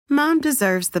Mom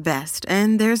deserves the best,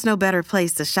 and there's no better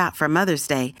place to shop for Mother's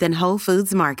Day than Whole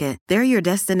Foods Market. They're your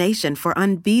destination for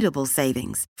unbeatable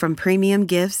savings, from premium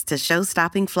gifts to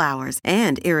show-stopping flowers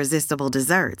and irresistible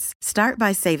desserts. Start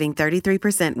by saving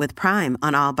 33% with Prime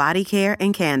on all body care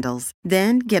and candles.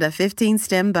 Then get a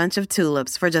 15-stem bunch of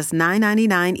tulips for just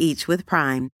 $9.99 each with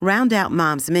Prime. Round out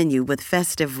Mom's menu with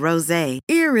festive rosé,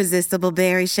 irresistible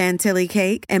berry chantilly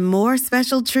cake, and more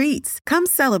special treats. Come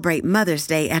celebrate Mother's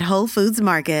Day at Whole Foods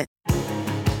Market.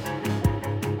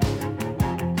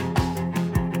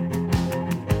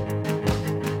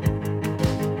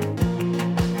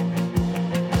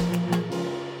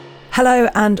 Hello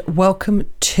and welcome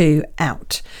to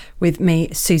Out with me,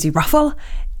 Susie Ruffle.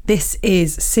 This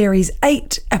is Series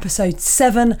 8, Episode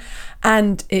 7,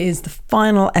 and it is the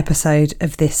final episode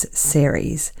of this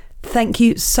series. Thank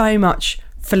you so much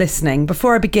for listening.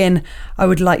 Before I begin, I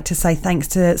would like to say thanks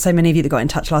to so many of you that got in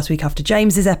touch last week after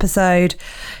James's episode.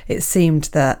 It seemed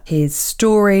that his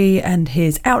story and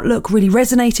his outlook really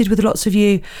resonated with lots of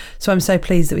you. So I'm so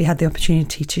pleased that we had the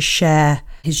opportunity to share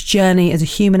his journey as a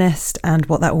humanist and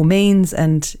what that all means.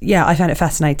 And yeah, I found it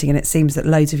fascinating, and it seems that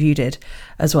loads of you did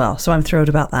as well. So I'm thrilled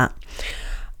about that.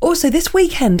 Also, this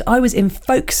weekend I was in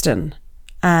Folkestone,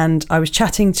 and I was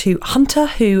chatting to Hunter,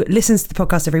 who listens to the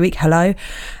podcast every week. Hello.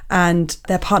 And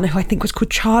their partner, who I think was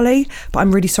called Charlie, but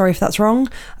I'm really sorry if that's wrong,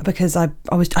 because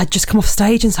I'd just come off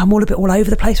stage, and so I'm all a bit all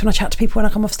over the place when I chat to people when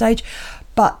I come off stage.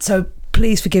 But so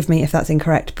please forgive me if that's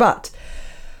incorrect. But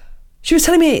she was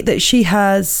telling me that she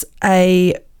has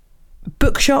a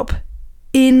bookshop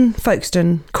in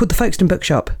Folkestone called the Folkestone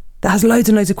Bookshop that has loads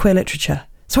and loads of queer literature.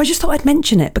 So I just thought I'd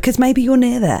mention it, because maybe you're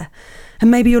near there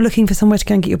and maybe you're looking for somewhere to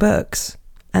go and get your books.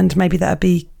 And maybe that would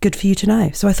be good for you to know.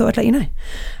 So I thought I'd let you know.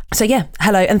 So yeah,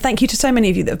 hello. And thank you to so many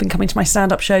of you that have been coming to my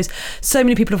stand-up shows. So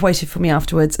many people have waited for me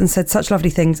afterwards and said such lovely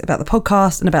things about the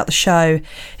podcast and about the show.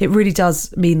 It really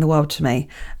does mean the world to me.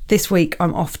 This week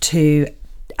I'm off to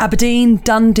Aberdeen,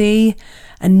 Dundee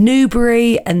and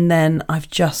Newbury. And then I've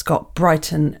just got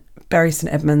Brighton, Bury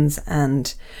St Edmunds,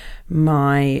 and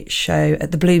my show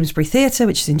at the Bloomsbury Theatre,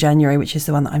 which is in January, which is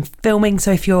the one that I'm filming.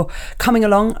 So if you're coming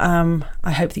along,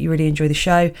 I hope that you really enjoy the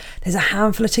show. There's a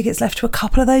handful of tickets left to a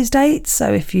couple of those dates.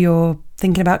 So if you're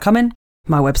thinking about coming,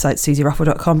 my website's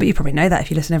susieruffle.com, but you probably know that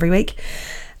if you listen every week.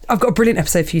 I've got a brilliant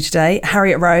episode for you today.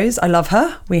 Harriet Rose, I love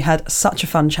her. We had such a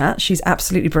fun chat. She's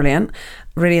absolutely brilliant,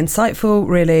 really insightful,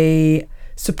 really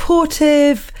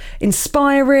supportive,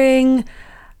 inspiring,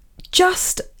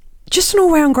 just an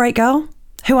all-round great girl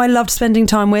who I loved spending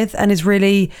time with, and is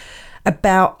really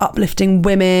about uplifting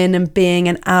women and being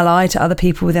an ally to other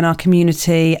people within our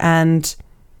community, and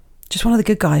just one of the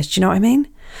good guys. Do you know what I mean?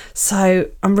 So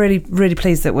I'm really, really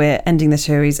pleased that we're ending the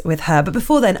series with her. But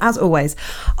before then, as always,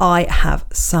 I have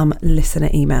some listener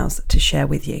emails to share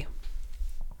with you.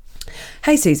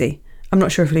 Hey Susie, I'm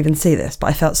not sure if you'll even see this, but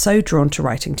I felt so drawn to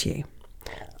writing to you.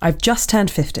 I've just turned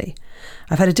 50.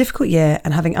 I've had a difficult year,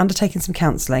 and having undertaken some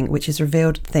counselling, which has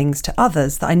revealed things to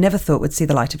others that I never thought would see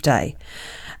the light of day,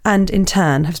 and in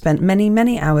turn have spent many,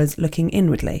 many hours looking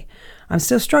inwardly. I'm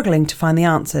still struggling to find the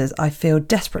answers I feel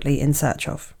desperately in search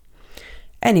of.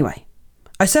 Anyway,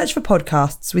 I searched for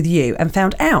podcasts with you and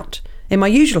found out, in my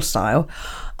usual style,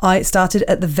 I started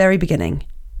at the very beginning.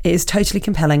 It is totally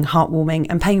compelling, heartwarming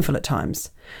and painful at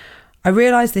times. I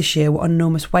realised this year what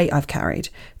enormous weight I've carried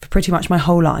for pretty much my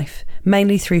whole life,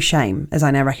 mainly through shame, as I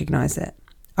now recognise it.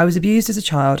 I was abused as a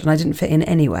child and I didn't fit in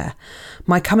anywhere.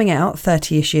 My coming out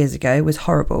 30-ish years ago was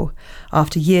horrible,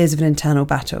 after years of an internal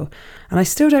battle, and I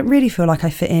still don't really feel like I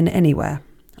fit in anywhere.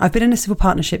 I've been in a civil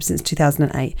partnership since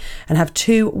 2008 and have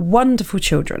 2 wonderful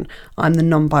children. I'm the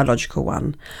non-biological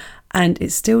one, and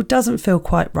it still doesn't feel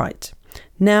quite right.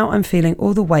 Now I'm feeling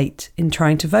all the weight in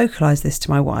trying to vocalise this to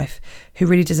my wife, who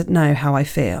really doesn't know how I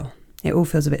feel. It all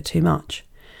feels a bit too much.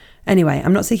 Anyway,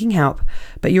 I'm not seeking help,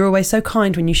 but you're always so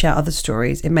kind when you share other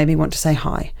stories. It made me want to say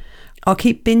hi. I'll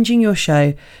keep binging your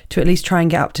show to at least try and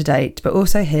get up to date, but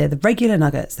also hear the regular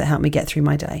nuggets that help me get through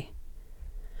my day.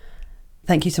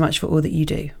 Thank you so much for all that you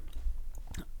do.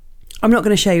 I'm not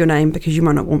going to share your name because you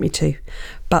might not want me to,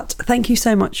 but thank you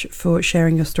so much for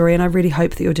sharing your story, and I really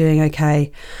hope that you're doing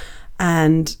okay.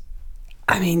 And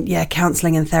I mean, yeah,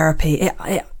 counselling and therapy, it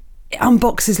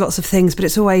unboxes lots of things, but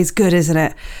it's always good, isn't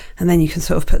it? And then you can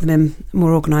sort of put them in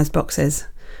more organised boxes.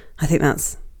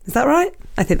 Is that right?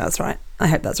 I think that's right. I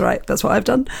hope that's right. That's what I've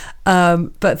done.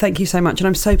 But thank you so much. And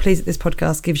I'm so pleased that this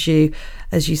podcast gives you,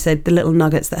 as you said, the little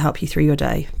nuggets that help you through your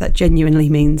day. That genuinely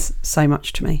means so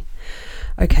much to me.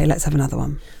 Okay, let's have another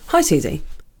one. Hi, Susie.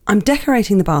 I'm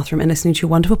decorating the bathroom and listening to your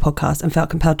wonderful podcast and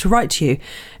felt compelled to write to you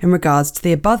in regards to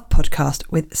the above podcast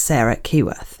with Sarah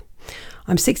Keyworth.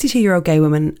 I'm a 62-year-old gay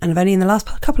woman and have only in the last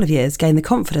couple of years gained the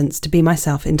confidence to be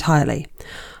myself entirely.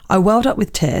 I welled up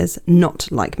with tears, not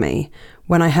like me,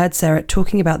 when I heard Sarah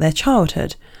talking about their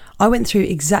childhood. I went through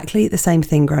exactly the same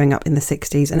thing growing up in the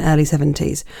 60s and early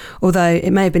 70s, although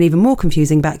it may have been even more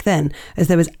confusing back then, as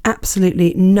there was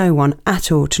absolutely no one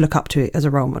at all to look up to as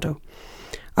a role model.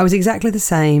 I was exactly the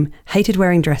same, hated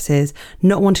wearing dresses,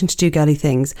 not wanting to do girly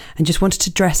things, and just wanted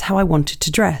to dress how I wanted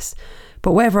to dress.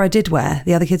 But whatever I did wear,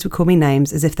 the other kids would call me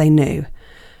names as if they knew,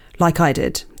 like I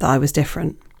did, that I was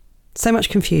different. So much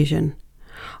confusion.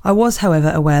 I was,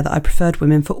 however, aware that I preferred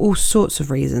women for all sorts of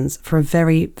reasons for a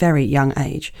very, very young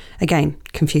age. Again,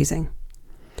 confusing.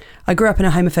 I grew up in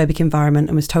a homophobic environment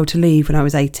and was told to leave when I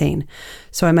was 18,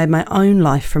 so I made my own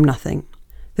life from nothing.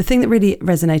 The thing that really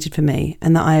resonated for me,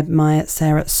 and that I admire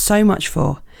Sarah so much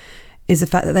for, is the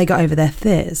fact that they got over their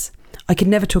fears. I could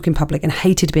never talk in public and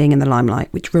hated being in the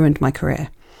limelight, which ruined my career.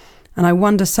 And I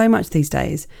wonder so much these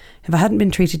days, if I hadn't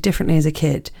been treated differently as a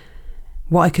kid,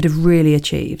 what I could have really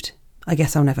achieved. I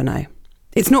guess I'll never know.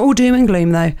 It's not all doom and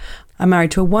gloom though. I'm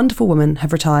married to a wonderful woman,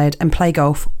 have retired and play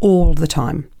golf all the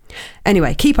time.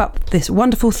 Anyway, keep up this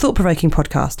wonderful thought-provoking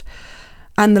podcast.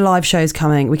 And the live show's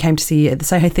coming. We came to see you at the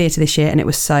Soho Theatre this year and it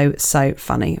was so, so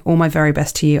funny. All my very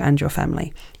best to you and your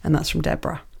family. And that's from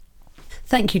Deborah.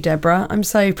 Thank you, Deborah. I'm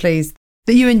so pleased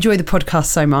that you enjoy the podcast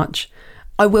so much.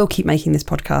 I will keep making this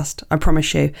podcast, I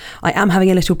promise you. I am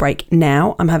having a little break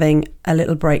now. I'm having a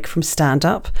little break from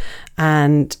stand-up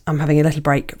and I'm having a little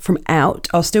break from out.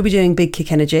 I'll still be doing Big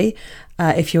Kick Energy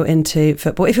if you're into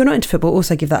football. If you're not into football,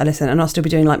 also give that a listen, and I'll still be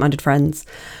doing Like-Minded Friends.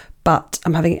 But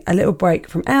I'm having a little break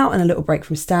from out and a little break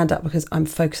from stand-up because I'm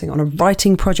focusing on a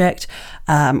writing project,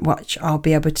 which I'll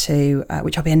be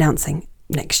announcing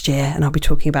next year, and I'll be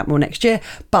talking about more next year,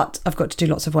 but I've got to do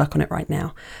lots of work on it right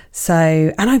now.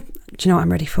 So, and do you know what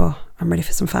I'm ready for? I'm ready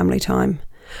for some family time.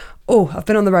 Oh, I've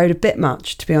been on the road a bit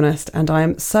much, to be honest, and I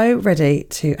am so ready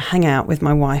to hang out with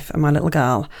my wife and my little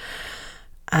girl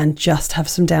and just have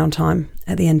some downtime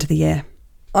at the end of the year.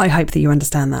 I hope that you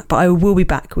understand that, but I will be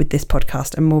back with this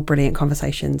podcast and more brilliant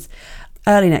conversations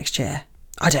early next year.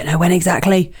 I don't know when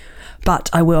exactly, but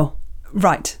I will.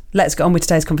 Right, let's get on with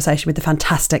today's conversation with the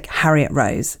fantastic Harriet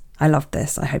Rose. I loved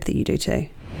this. I hope that you do too.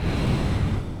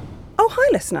 Oh, hi,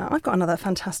 listener. I've got another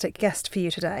fantastic guest for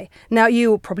you today. Now,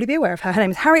 you'll probably be aware of her. Her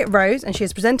name is Harriet Rose, and she is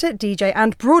a presenter, DJ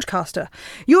and broadcaster.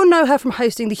 You'll know her from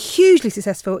hosting the hugely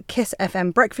successful Kiss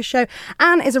FM breakfast show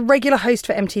and is a regular host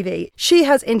for MTV. She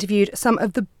has interviewed some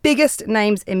of the biggest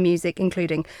names in music,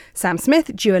 including Sam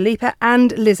Smith, Dua Lipa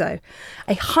and Lizzo.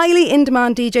 A highly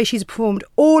in-demand DJ, she's performed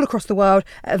all across the world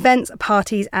at events,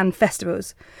 parties and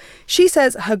festivals. She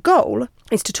says her goal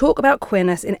is to talk about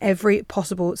queerness in every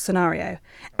possible scenario.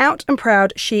 Out and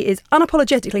proud, she is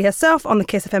unapologetically herself on the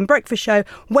Kiss FM breakfast show,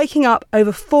 waking up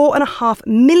over 4.5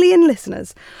 million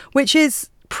listeners, which is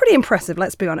pretty impressive,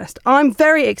 let's be honest. I'm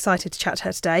very excited to chat to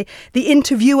her today. The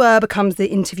interviewer becomes the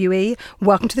interviewee.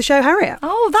 Welcome to the show, Harriet.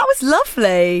 Oh, that was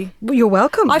lovely. Well, you're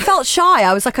welcome. I felt shy.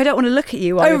 I was like, I don't want to look at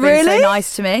you while you're being so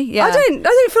nice to me. Yeah. I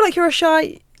don't feel like you're a shy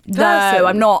person. No,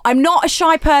 I'm not. I'm not a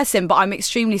shy person, but I'm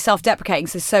extremely self-deprecating.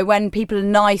 So when people are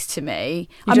nice to me,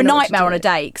 I'm a nightmare on a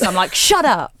date because I'm like, shut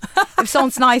up. If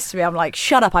someone's nice to me, I'm like,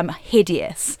 shut up, I'm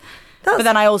hideous. But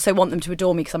then I also want them to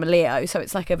adore me because I'm a Leo. So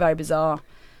it's like a very bizarre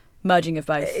merging of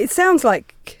both. It sounds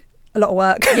like a lot of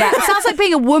work. Yeah, it sounds like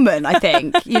being a woman, I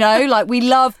think. You know, like we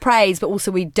love praise, but also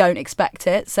we don't expect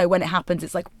it. So when it happens,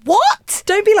 it's like, what?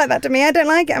 Don't be like that to me. I don't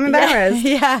like it. I'm embarrassed.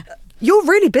 Yeah. You're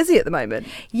really busy at the moment.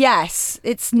 Yes,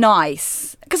 it's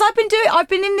nice. Because I've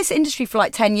been in this industry for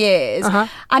like 10 years.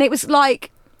 And it was like,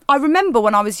 I remember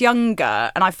when I was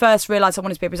younger and I first realised I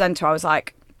wanted to be a presenter, I was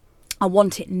like, I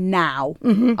want it now.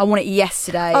 I want it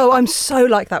yesterday. Oh, I'm so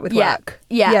like that with work.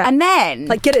 Yeah. And then...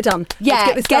 like, get it done.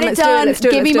 Yeah, let's get it done. Let's do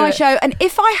it. Give me my show. And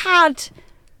if I had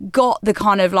got the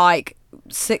kind of like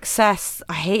success,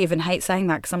 I hate saying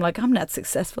that because I'm like, I'm not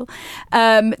successful.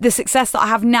 The success that I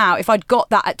have now, if I'd got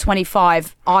that at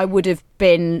 25, I would have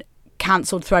been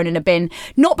cancelled, thrown in a bin.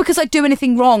 Not because I do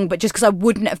anything wrong, but just because I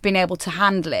wouldn't have been able to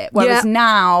handle it. Whereas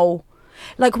now...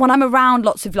 like when I'm around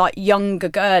lots of like younger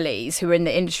girlies who are in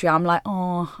the industry, I'm like,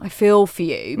 oh, I feel for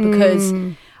you because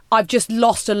I've just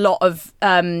lost a lot of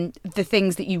the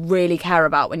things that you really care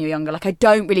about when you're younger. Like I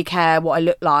don't really care what I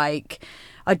look like.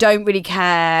 I don't really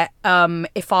care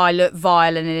if I look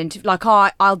vile in an interview. Like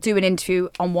I'll do an interview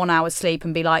on 1 hour's sleep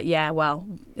and be like, yeah, well,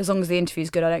 as long as the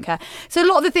interview's good, I don't care. So a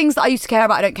lot of the things that I used to care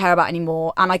about, I don't care about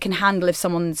anymore. And I can handle if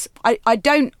someone's... I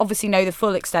don't obviously know the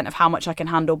full extent of how much I can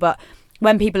handle, but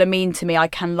when people are mean to me, I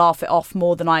can laugh it off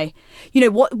more than I... You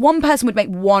know, what one person would make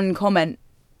one comment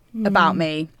about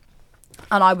me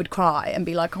And I would cry and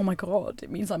be like, oh my God, it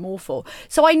means I'm awful.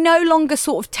 So I no longer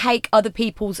sort of take other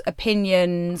people's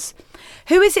opinions.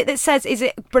 Who is it that says, is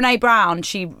it Brene Brown?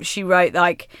 She wrote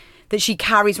like that she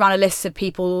carries around a list of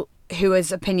people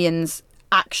whose opinions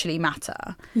actually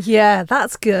matter. Yeah,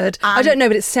 that's good. I don't know,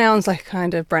 but it sounds like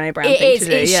kind of Brene Brown thing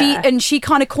to do. She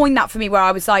kind of coined that for me, where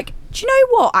I was like, do you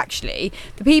know what, actually,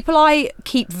 the people I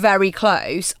keep very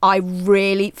close, I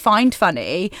really find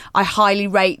funny. I highly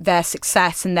rate their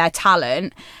success and their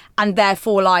talent, and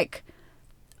therefore, like,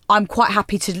 I'm quite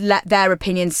happy to let their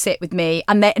opinions sit with me.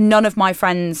 And none of my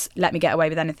friends let me get away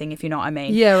with anything, if you know what I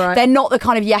mean. Yeah, right. They're not the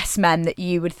kind of yes men that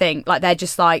you would think. Like, they're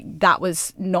just like, that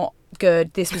was not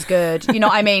good, this was good. You know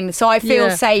what I mean? So I feel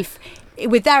safe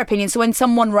with their opinion. So when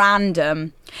someone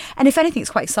random, and if anything,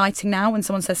 it's quite exciting now when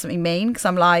someone says something mean, because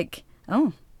I'm like,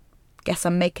 oh, guess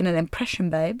I'm making an impression,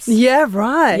 babes. Yeah,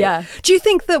 right. Yeah. Do you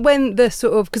think that when the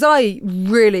sort of, because I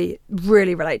really,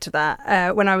 really relate to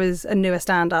that, when I was a newer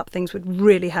stand-up, things would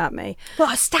really hurt me.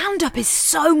 Well, stand-up is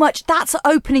so much, that's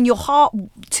opening your heart,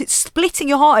 splitting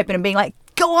your heart open and being like,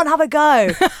 go on, have a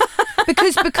go.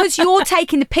 because you're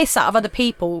taking the piss out of other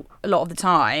people a lot of the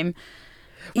time.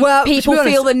 Well, people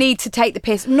feel the need to take the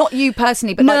piss, not you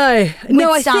personally, but I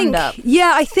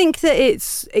think that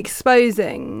it's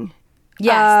exposing.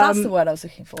 Yes, that's the word I was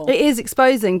looking for. It is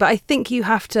exposing, but I think you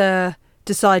have to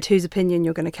decide whose opinion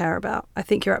you're going to care about. I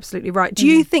think you're absolutely right. Do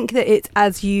you think that it's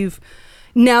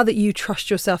now that you trust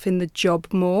yourself in the job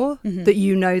more, that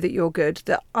you know that you're good,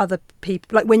 that other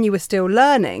people, like when you were still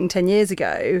learning 10 years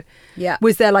ago,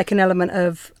 was there like an element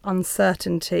of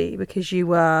uncertainty because you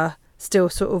were still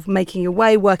sort of making your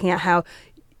way, working out how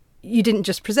you didn't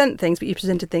just present things, but you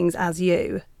presented things as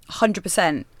you?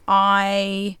 100%.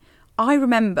 I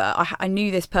remember I knew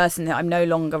this person that I'm no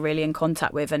longer really in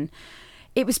contact with, and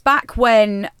it was back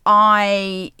when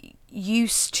I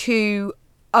used to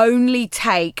only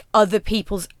take other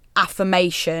people's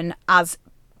affirmation as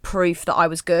proof that I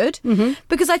was good.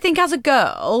 Because I think as a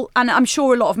girl, and I'm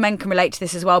sure a lot of men can relate to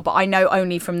this as well, but I know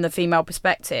only from the female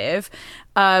perspective,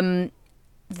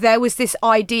 there was this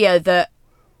idea that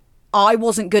I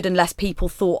wasn't good unless people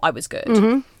thought I was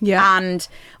good. Yeah. And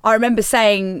I remember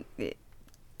saying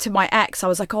to my ex, I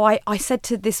was like, I said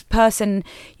to this person,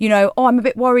 you know, I'm a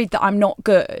bit worried that I'm not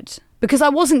good, because I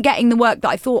wasn't getting the work that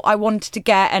I thought I wanted to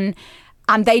get, and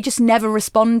they just never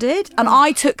responded. And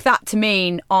I took that to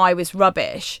mean I was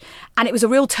rubbish. And it was a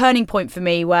real turning point for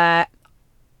me where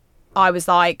I was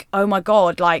like, oh my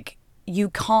God, like, you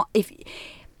can't, if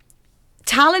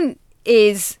talent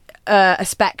is a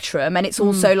spectrum, and it's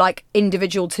also like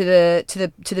individual to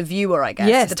the viewer, I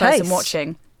guess, to the person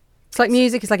watching. It's like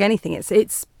music, it's like anything.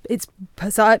 It's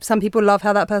some people love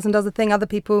how that person does a thing, other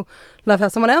people love how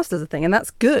someone else does a thing, and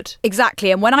that's good.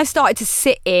 Exactly. And when I started to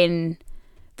sit in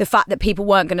the fact that people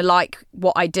weren't going to like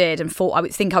what I did and thought I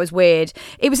would think I was weird,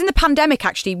 it was in the pandemic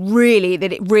actually really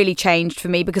that it really changed for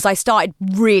me, because I started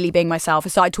really being myself. I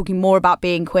started talking more about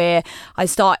being queer. I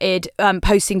started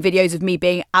posting videos of me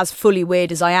being as fully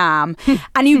weird as I am.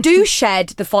 And you do shed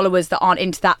the followers that aren't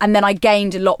into that, and then I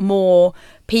gained a lot more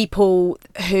people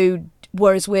who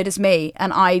were as weird as me,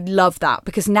 and I love that,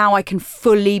 because now I can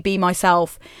fully be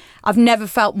myself. I've never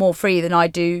felt more free than I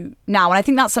do now, and I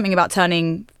think that's something about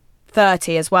turning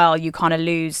 30 as well. You kind of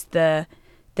lose the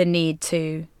need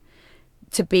to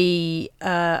be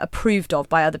approved of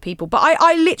by other people. But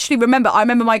I literally remember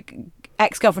my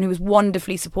ex-girlfriend, who was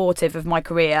wonderfully supportive of my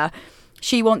career.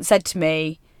 She once said to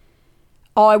me,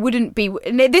 I wouldn't be,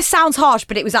 this sounds harsh,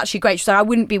 but it was actually great. She said, I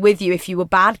wouldn't be with you if you were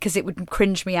bad, because it would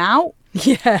cringe me out.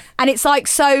 Yeah. And it's like,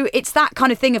 so it's that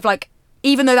kind of thing of like,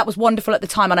 even though that was wonderful at the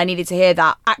time and I needed to hear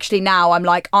that, actually now I'm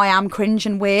like, I am cringe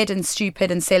and weird and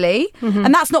stupid and silly.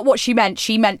 And that's not what she meant.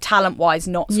 She meant talent-wise,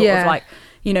 not sort of like,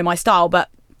 you know, my style. But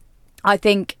I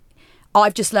think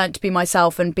I've just learned to be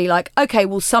myself and be like, okay,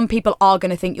 well, some people are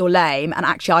going to think you're lame. And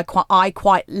actually, I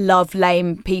quite love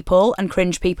lame people and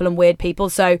cringe people and weird people.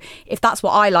 So if that's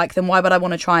what I like, then why would I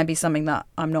want to try and be something that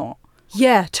I'm not?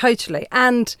 Yeah, totally.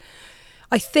 And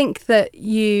I think that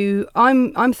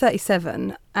I'm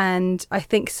 37, and I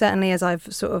think certainly as I've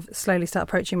sort of slowly started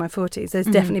approaching my 40s, there's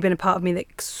definitely been a part of me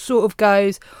that sort of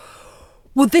goes,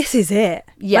 well, this is it.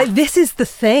 Yeah. Like, this is the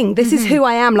thing. This is who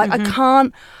I am. Like,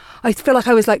 I feel like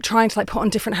I was like trying to like put on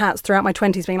different hats throughout my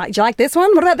 20s, being like, do you like this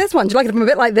one? What about this one? Do you like it if I'm a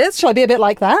bit like this? Shall I be a bit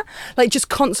like that? Like, just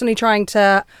constantly trying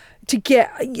to get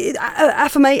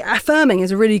affirming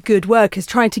is a really good word, because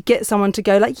trying to get someone to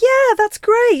go like, yeah, that's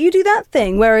great, you do that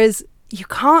thing. Whereas you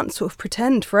can't sort of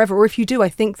pretend forever, or if you do, I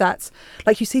think that's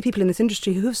like, you see people in this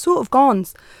industry who have sort of gone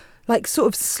like sort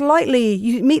of slightly,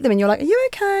 you meet them and you're like, are you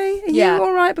okay? Are you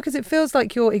all right? Because it feels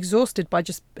like you're exhausted by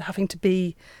just having to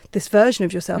be this version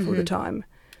of yourself all the time.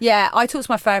 Yeah, I talk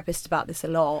to my therapist about this a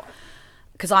lot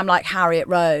because I'm like Harriet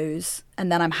Rose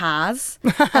and then I'm Haz.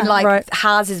 And like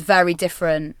Haz is very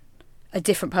different, a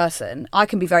different person. I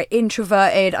can be very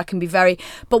introverted,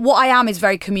 but what I am is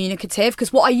very communicative,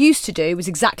 because what I used to do was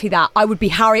exactly that. I would be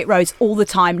Harriet Rose all the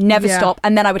time, never stop,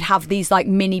 and then I would have these like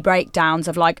mini breakdowns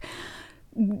of like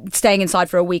staying inside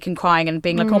for a week and crying and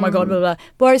being like, oh my God, blah, blah.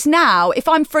 Whereas now, if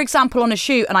I'm, for example, on a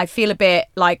shoot and I feel a bit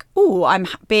like, oh, I'm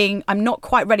not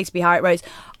quite ready to be Harriet Rose,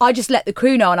 I just let the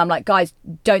crew know and I'm like, guys,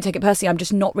 don't take it personally. I'm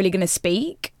just not really going to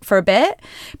speak for a bit.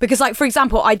 Because like, for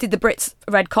example, I did the Brits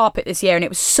red carpet this year and it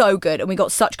was so good and we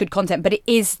got such good content, but it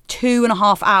is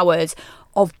 2.5 hours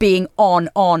of being on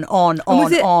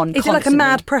Is it like a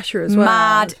mad pressure as well?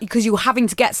 Mad, because you're having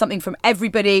to get something from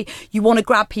everybody. You want to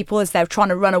grab people as they're trying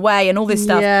to run away and all this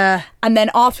stuff. Yeah. And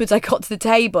then afterwards I got to the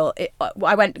table.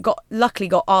 Luckily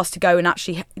got asked to go and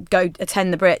actually go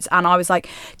attend the Brits. And I was like,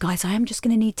 guys, I am just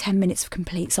going to need 10 minutes of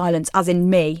complete silence, as in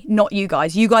me, not you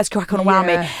guys. You guys crack on around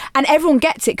me. And everyone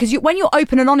gets it, because when you're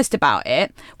open and honest about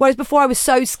it, whereas before I was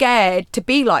so scared to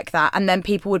be like that. And then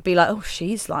people would be like, oh,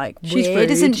 she's like weird, rude,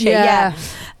 isn't she? Yeah.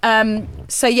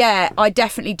 So yeah, I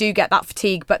definitely do get that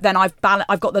fatigue, but then I've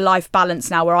got the life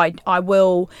balance now where I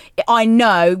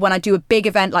know when I do a big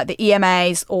event like the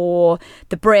EMAs or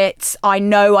the Brits, I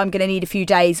know I'm going to need a few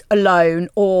days alone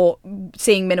or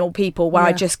seeing minimal people where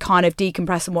I just kind of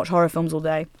decompress and watch horror films all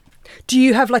day. Do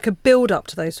you have like a build up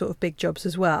to those sort of big jobs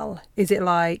as well? Is it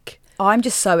like... I'm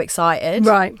just so excited.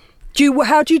 Right.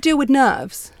 How do you deal with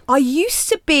nerves? I used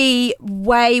to be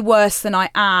way worse than I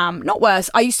am. Not worse.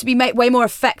 I used to be way more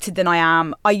affected than I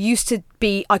am. I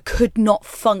could not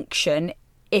function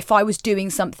if I was doing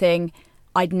something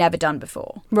I'd never done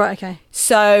before. Right, okay.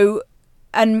 So,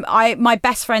 and my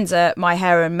best friends are my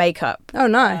hair and makeup. Oh,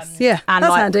 nice. Yeah, and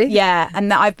that's handy. Yeah,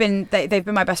 and they've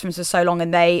been my best friends for so long,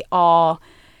 and they are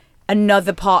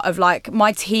another part of like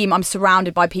my team. I'm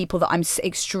surrounded by people that I'm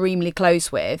extremely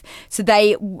close with. So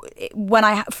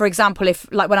for example,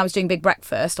 when I was doing Big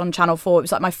Breakfast on Channel 4, it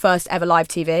was like my first ever live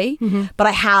TV, but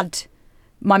I had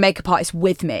my makeup artist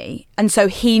with me, and so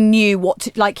he knew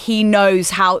he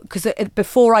knows how, because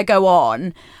before I go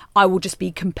on, I will just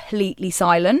be completely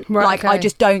silent. Right, okay. I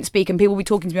just don't speak, and people will be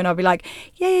talking to me and I'll be like,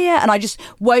 yeah, and I just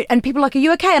won't, and people are like, are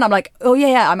you okay? And I'm like, oh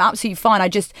yeah, I'm absolutely fine.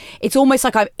 It's almost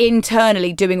like I'm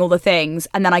internally doing all the things,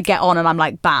 and then I get on and I'm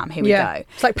like, bam, here we go.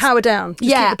 It's like power down.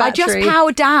 I just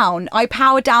power down. I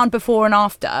power down before and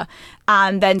after,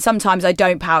 and then sometimes I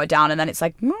don't power down, and then it's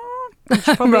like, I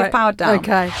should probably have powered down.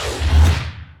 Okay.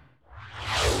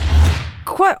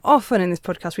 Quite often in this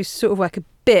podcast, we sort of work a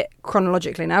bit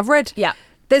chronologically. Now, I've read... Yeah.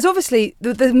 There's obviously...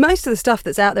 the most of the stuff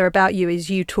that's out there about you is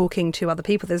you talking to other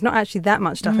people. There's not actually that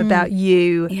much stuff about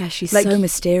you. Yeah, she's so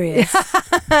mysterious.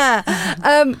 But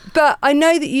I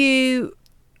know that you...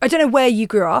 I don't know where you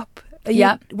grew up.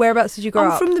 Whereabouts did you grow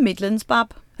up? I'm from the Midlands,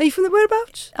 Bab. Are you from the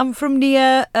whereabouts? I'm from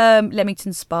near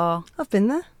Leamington Spa. I've been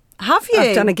there. Have you?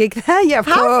 I've done a gig there, yeah, of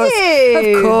course. Have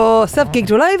you? Of course. I've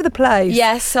gigged all over the place.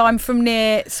 Yes, so I'm from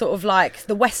near sort of like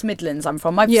the West Midlands I'm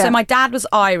from. So my dad was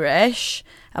Irish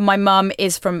and my mum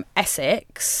is from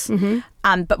Essex.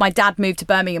 But my dad moved to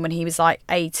Birmingham when he was like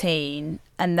 18.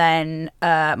 And then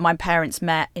my parents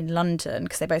met in London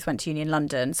because they both went to uni in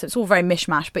London. So it's all very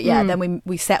mishmash. But yeah, then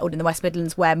we settled in the West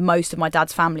Midlands where most of my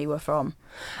dad's family were from.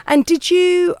 And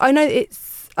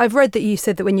I've read that you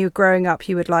said that when you were growing up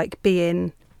you would like be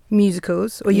in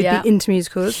musicals, or you'd be into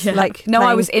musicals, like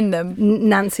I was in them.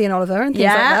 Nancy and Oliver and things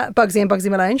like that. Bugsy and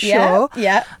Bugsy Malone, sure.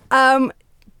 Yeah.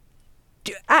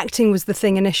 Acting was the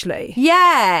thing initially.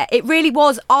 Yeah, it really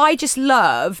was. I just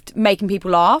loved making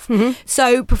people laugh.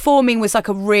 So performing was like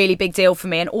a really big deal for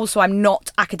me, and also I'm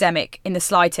not academic in the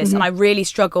slightest, and I really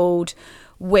struggled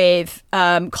with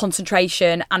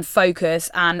concentration and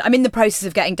focus, and I'm in the process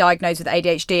of getting diagnosed with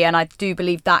ADHD, and I do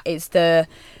believe that is the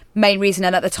main reason.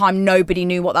 And at the time nobody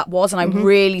knew what that was, and I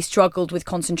really struggled with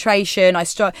concentration.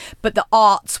 But the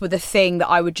arts were the thing that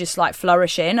I would just like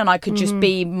flourish in, and I could just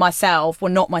be myself,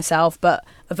 well, not myself, but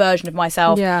a version of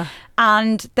myself.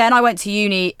 And then I went to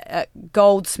uni at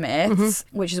Goldsmiths,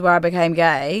 which is where I became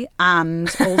gay,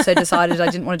 and also decided I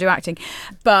didn't want to do acting.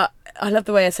 But I love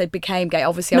the way I said became gay.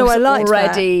 Obviously I liked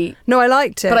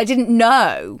it, but I didn't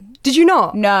know. Did you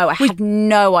not? No, I had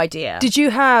no idea. Did you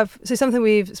have... So something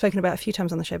we've spoken about a few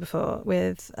times on the show before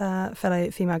with fellow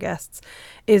female guests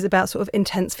is about sort of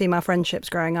intense female friendships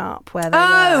growing up where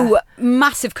they were...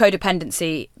 massive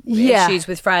codependency issues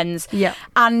with friends. Yeah.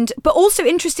 But also,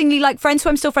 interestingly, like friends who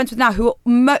I'm still friends with now who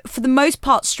are for the most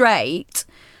part straight,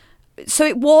 so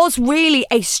it was really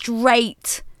a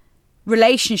straight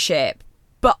relationship,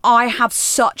 but I have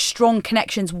such strong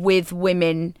connections with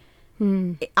women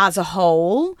as a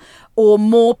whole, or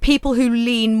more people who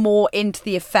lean more into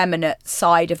the effeminate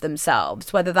side of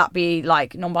themselves, whether that be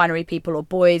like non-binary people or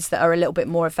boys that are a little bit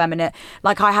more effeminate.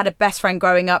 Like I had a best friend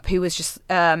growing up who was just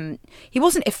he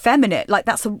wasn't effeminate, like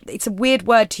it's a weird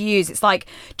word to use. It's like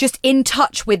just in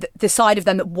touch with the side of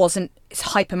them that wasn't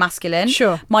hyper masculine.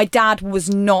 Sure. My dad was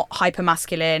not hyper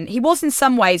masculine. He was in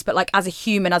some ways, but like as a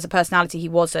human, as a personality, he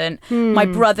wasn't. My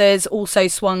brothers also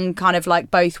swung kind of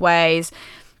like both ways.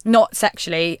 Not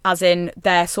sexually, as in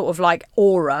their sort of like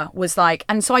aura was like,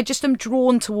 and so I just am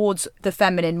drawn towards the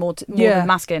feminine more than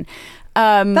masculine.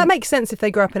 That makes sense if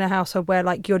they grew up in a household where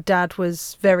like your dad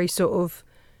was very sort of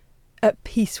at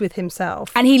peace with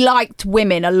himself. And he liked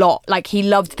women a lot. Like he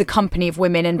loved the company of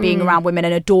women and being around women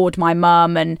and adored my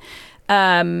mum.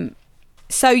 And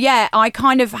so, yeah, I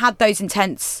kind of had those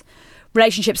intense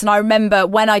relationships. And I remember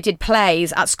when I did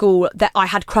plays at school that I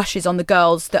had crushes on the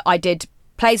girls that I did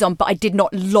plays on, but I did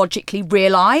not logically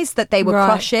realise that they were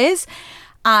crushes.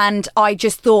 And I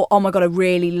just thought, oh my God, I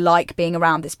really like being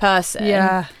around this person.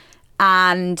 Yeah.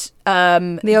 And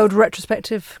the old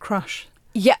retrospective crush.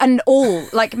 Yeah, and all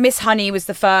like Miss Honey was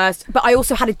the first, but I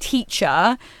also had a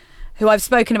teacher who I've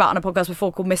spoken about on a podcast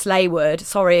before called Miss Laywood.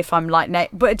 Sorry if I'm like,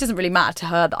 but it doesn't really matter to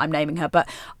her that I'm naming her, but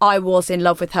I was in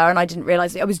love with her and I didn't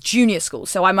realise it. I was junior school,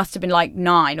 so I must have been like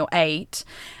 9 or 8.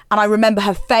 And I remember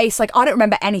her face, like I don't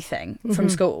remember anything from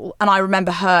school. And I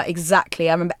remember her exactly.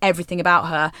 I remember everything about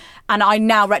her. And I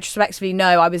now retrospectively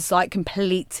know I was like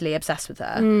completely obsessed with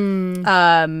her.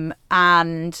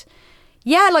 And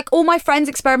yeah, like all my friends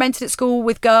experimented at school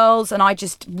with girls and I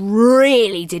just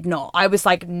really did not. I was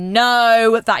like,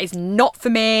 no, that is not for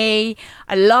me.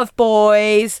 I love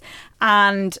boys.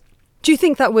 And do you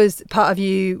think that was part of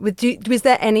you? Was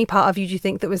there any part of you, do you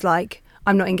think, that was like,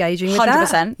 I'm not engaging with 100%.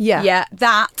 that? Yeah,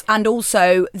 that. And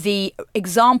also the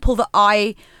example that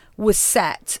I was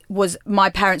set was my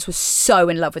parents were so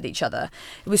in love with each other.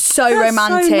 It was so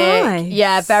romantic. So nice.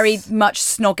 Yeah, very much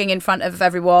snogging in front of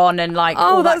everyone and like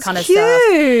all that kind of cute.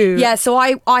 stuff. Yeah, so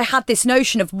I had this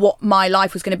notion of what my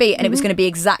life was going to be, and it was going to be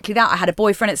exactly that. I had a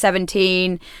boyfriend at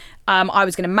 17. I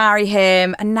was going to marry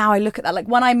him, and now I look at that, like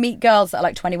when I meet girls that are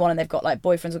like 21 and they've got like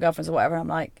boyfriends or girlfriends or whatever, I'm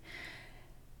like,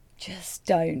 just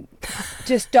don't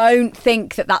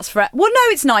think that that's forever. Well, no,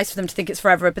 it's nice for them to think it's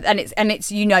forever, but and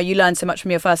it's you know, you learn so much from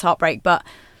your first heartbreak, but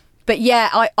yeah,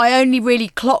 I only really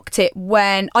clocked it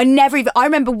when I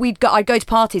remember I'd go to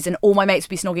parties and all my mates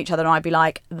would be snogging each other and I'd be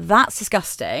like, that's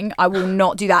disgusting, I will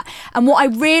not do that. And what I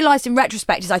realised in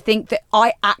retrospect is I think that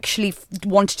I actually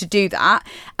wanted to do that,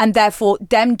 and therefore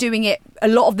them doing it a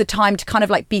lot of the time to kind of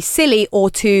like be silly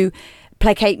or to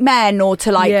placate men or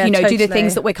to like do the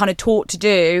things that we're kind of taught to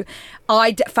do,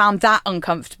 I found that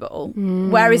uncomfortable.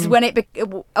 Whereas when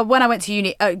I went to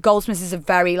uni, Goldsmiths is a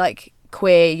very like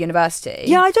queer university.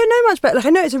 Yeah, I don't know much, but like I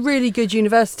know it's a really good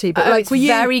university, but like it's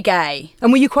very gay.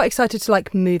 And were you quite excited to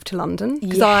like move to London?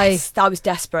 Yes, I was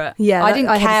desperate. Yeah, I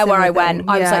didn't care where I went.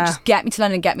 I was like, Yeah. just get me to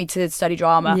London, get me to study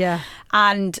drama. Yeah.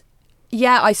 And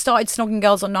yeah, I started snogging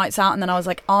girls on nights out, and then I was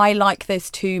like, I like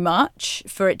this too much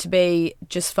for it to be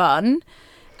just fun.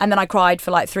 And then I cried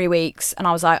for like 3 weeks, and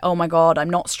I was like, oh my God, I'm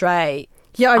not straight.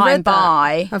 Yeah, I read I'm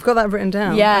bi. that. I've got that written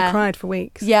down. Yeah. I cried for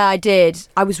weeks. Yeah, I did.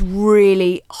 I was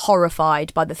really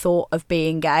horrified by the thought of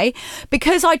being gay,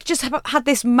 because I just had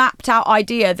this mapped out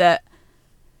idea that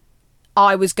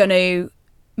I was going to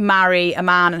marry a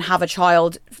man and have a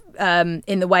child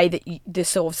in the way that this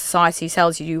sort of society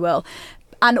tells you will.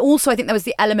 And also I think there was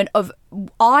the element of,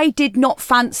 I did not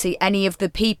fancy any of the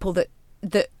people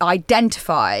that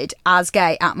identified as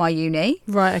gay at my uni.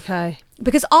 Right, okay.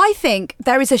 Because I think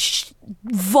there is a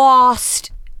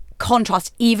vast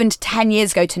contrast, even to 10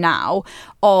 years ago to now,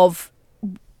 of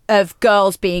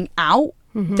girls being out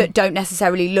that don't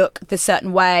necessarily look the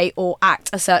certain way or act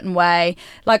a certain way.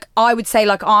 Like I would say,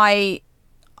 like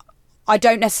I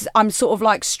don't necessarily, I'm sort of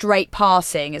like straight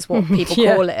passing is what people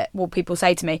call it, what people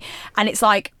say to me. And it's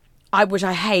like, I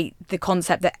hate the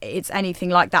concept that it's anything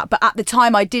like that. But at the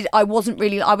time I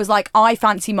was like, I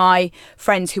fancy my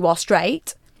friends who are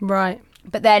straight. Right.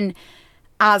 But then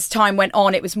as time went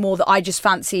on, it was more that I just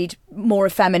fancied more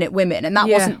effeminate women. And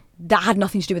that had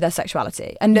nothing to do with their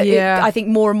sexuality. And I think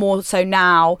more and more so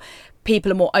now, people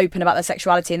are more open about their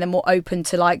sexuality and they're more open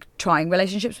to like trying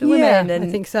relationships with women. And I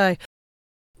think so.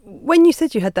 When you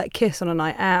said you had that kiss on a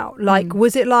night out, like,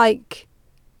 was it like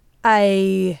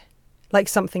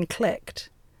something clicked?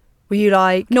 Were you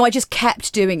like... No, I just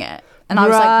kept doing it. And I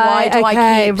was like, why do I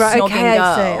keep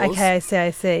snogging girls?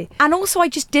 I see. And also I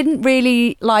just didn't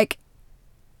really like...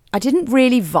 I didn't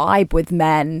really vibe with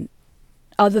men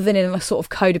other than in a sort of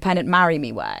codependent marry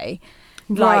me way.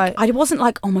 Like, I wasn't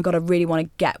like, oh my God, I really want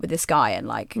to get with this guy and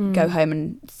like go home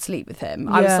and sleep with him.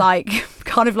 I was like,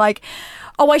 kind of like,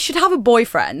 oh, I should have a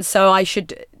boyfriend, so I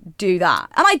should do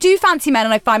that. And I do fancy men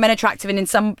and I find men attractive. And in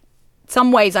some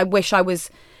ways, I wish I was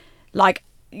like,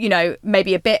 you know,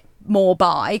 maybe a bit more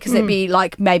bi, because it'd be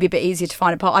like maybe a bit easier to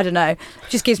find a partner. I don't know. It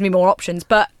just gives me more options.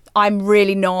 But I'm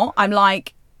really not. I'm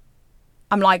like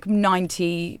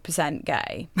 90%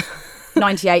 gay.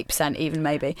 98% even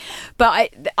maybe, but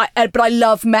I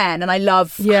love men and I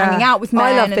love hanging out with men.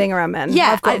 I love being around men.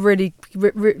 Yeah, I've got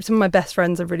some of my best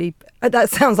friends are really. That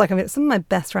sounds like some of my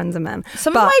best friends are men.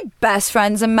 Some of my best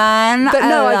friends are men. But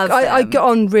no, I get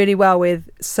on really well with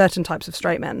certain types of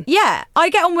straight men. Yeah, I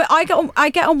get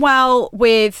on well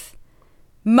with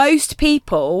most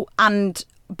people,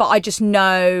 but I just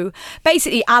know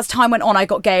basically as time went on, I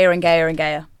got gayer and gayer and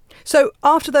gayer. So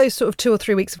after those sort of 2 or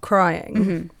 3 weeks of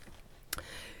crying.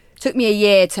 Took me a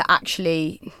year to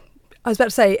actually. I was about to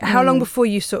say, how long before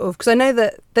you sort of, because I know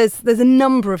that there's a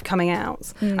number of coming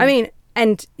outs. I mean,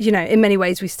 and you know, in many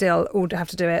ways we still all have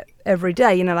to do it every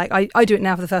day. You know, like I do it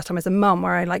now for the first time as a mum,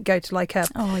 where I like go to like a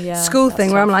school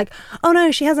thing where I'm like, oh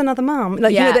no, she has another mum.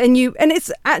 Like and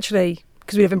it's actually,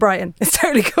 because we live in Brighton, it's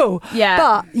totally cool.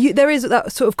 Yeah. But there is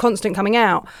that sort of constant coming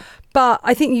out. But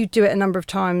I think you do it a number of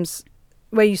times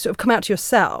where you sort of come out to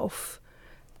yourself.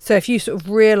 So if you sort of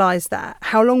realise that,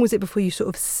 how long was it before you sort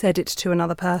of said it to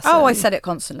another person? Oh, I said it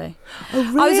constantly. Oh,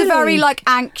 really? I was a very like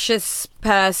anxious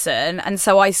person, and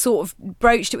so I sort of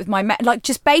broached it with my like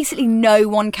just basically no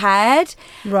one cared.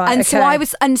 Right. And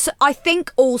so I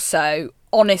think also,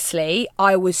 honestly,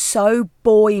 I was so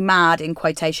boy mad in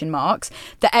quotation marks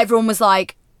that everyone was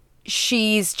like,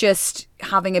 she's just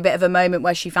having a bit of a moment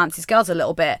where she fancies girls a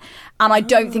little bit, and I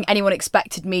don't think anyone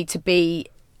expected me to be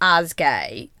as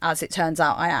gay as it turns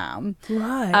out I am.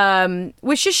 Right.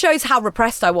 Which just shows how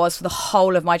repressed I was for the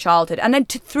whole of my childhood. And then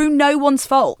through no one's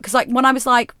fault. Because like when I was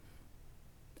like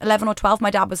 11 or 12,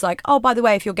 my dad was like, oh, by the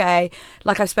way, if you're gay,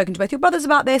 like I've spoken to both your brothers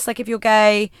about this, like if you're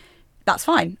gay, that's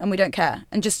fine and we don't care.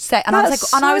 And just say, and I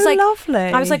was like, lovely.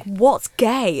 I was like, what's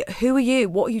gay? Who are you?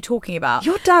 What are you talking about?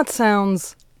 Your dad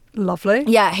sounds lovely.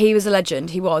 Yeah, he was a legend.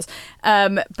 He was.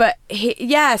 But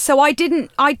so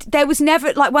there was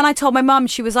never, like when I told my mum,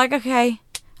 she was like, okay.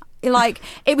 Like,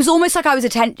 it was almost like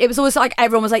it was almost like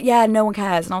everyone was like, yeah, no one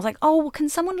cares. And I was like, oh, well, can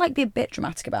someone like be a bit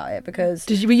dramatic about it? Because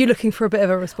were you looking for a bit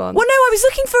of a response? Well, no, I was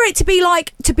looking for it to be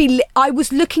like, I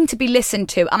was looking to be listened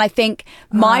to. And I think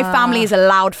my family is a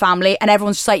loud family and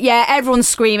everyone's just like, yeah, everyone's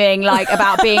screaming like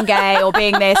about being gay or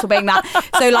being this or being that.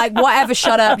 So like, whatever,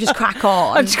 shut up, just crack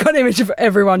on. I've just got an image of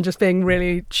everyone just being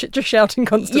really, just shouting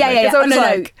constantly. Yeah. So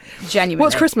no, genuinely.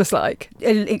 What's Christmas like?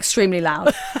 Extremely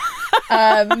loud.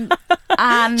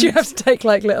 And do you have to take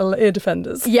like little ear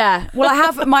defenders? Yeah. Well, I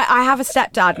have a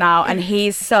stepdad now, and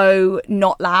he's so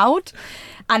not loud,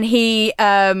 and he's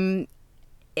got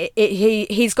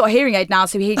a hearing aid now,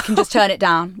 so he can just turn it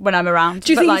down when I'm around.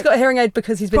 Do you think he's got a hearing aid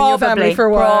because he's been in your family for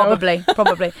a while?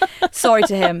 Probably. Sorry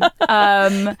to him.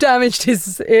 Damaged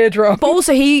his eardrum. But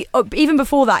also, even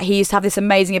before that, he used to have this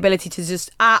amazing ability to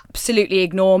just absolutely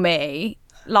ignore me,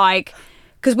 like.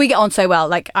 Because we get on so well,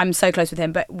 like I'm so close with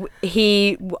him, but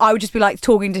I would just be like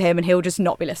talking to him and he'll just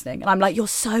not be listening. And I'm like, you're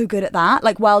so good at that.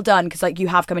 Like, well done. Because like you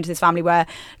have come into this family where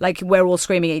like we're all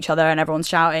screaming at each other and everyone's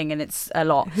shouting and it's a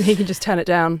lot. He can just turn it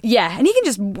down. Yeah. And he can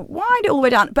just wind it all the way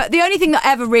down. But the only thing that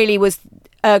ever really was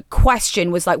a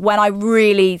question was like when I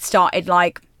really started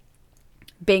like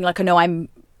being like, no, I'm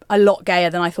a lot gayer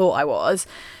than I thought I was.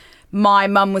 My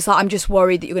mum was like, I'm just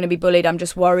worried that you're going to be bullied. I'm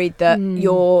just worried that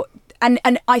you're...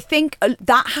 And I think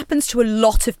that happens to a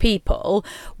lot of people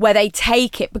where they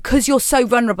take it because you're so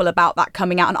vulnerable about that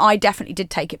coming out. And I definitely did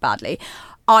take it badly.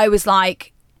 I was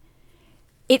like,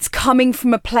 it's coming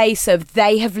from a place of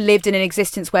they have lived in an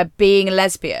existence where being a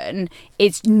lesbian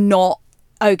is not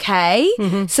okay.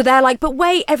 Mm-hmm. So they're like, but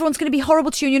wait, everyone's going to be horrible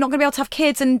to you and you're not going to be able to have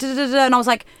kids and da-da-da-da. And I was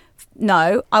like,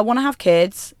 no, I want to have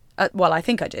kids. Well, I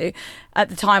think I do. At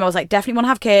the time, I was like, definitely want to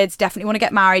have kids, definitely want to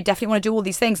get married, definitely want to do all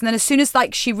these things. And then as soon as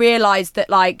like she realised that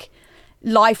like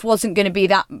life wasn't going to be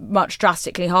that much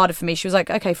drastically harder for me, she was like,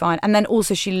 okay, fine. And then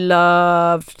also she's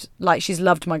loved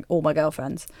all my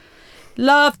girlfriends.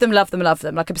 Loved them,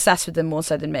 like obsessed with them more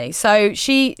so than me. So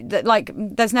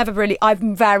there's never really,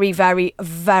 I'm very, very,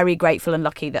 very grateful and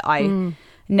lucky that I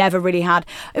never really had.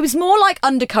 It was more like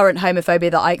undercurrent homophobia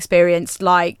that I experienced,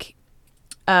 like,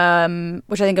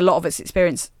 which I think a lot of us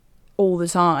experience all the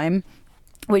time,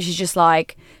 which is just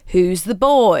like, who's the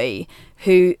boy?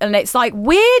 And it's like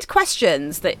weird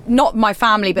questions that not my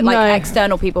family, but like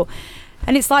external people.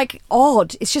 And it's like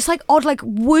odd. It's just like odd. Like,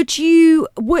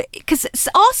 because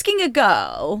asking a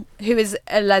girl who is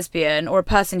a lesbian or a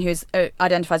person who is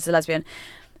identifies as a lesbian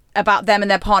about them and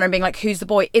their partner and being like, who's the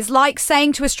boy, is like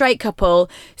saying to a straight couple,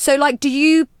 so like, do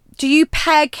you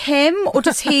peg him, or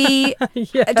does he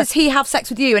does he have sex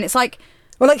with you? And it's like,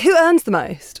 well, like, who earns the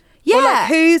most? Yeah, or like,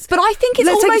 who's? But I think it's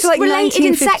almost like related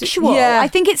and sexual. Yeah. I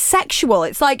think it's sexual.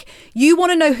 It's like, you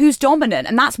want to know who's dominant,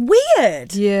 and that's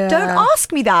weird. Yeah. Don't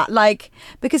ask me that, like,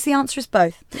 because the answer is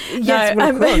both. Yes,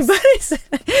 well, of course.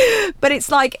 But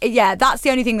it's like, yeah, that's the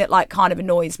only thing that like kind of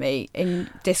annoys me in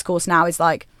discourse now is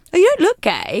like, oh, you don't look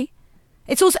gay.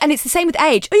 It's also, and it's the same with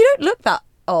age. Oh, you don't look that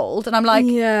old. And I'm like,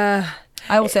 yeah.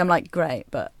 I also am like, great,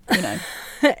 but you know.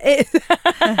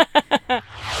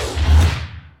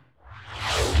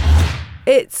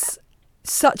 It's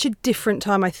such a different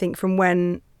time, I think, from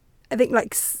when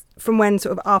sort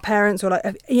of our parents, or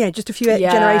like, just a few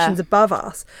generations above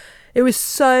us. It was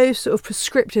so sort of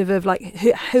prescriptive of like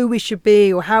who we should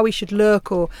be, or how we should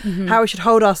look, or how we should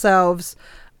hold ourselves.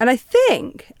 And I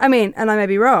think, I mean, and I may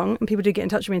be wrong, and people do get in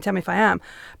touch with me and tell me if I am,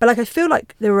 but like, I feel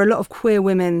like there were a lot of queer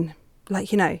women,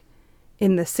 like,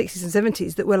 in the 60s and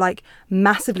 70s that were like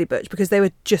massively butch, because they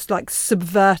were just like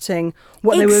subverting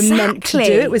what they were meant to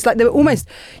do. It was like they were almost,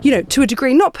 to a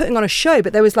degree, not putting on a show,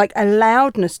 but there was like a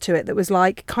loudness to it that was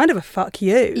like kind of a fuck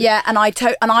you. Yeah, and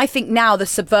I think now the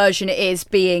subversion is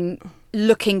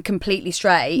looking completely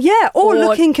straight. Yeah, or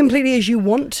looking completely as you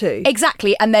want to.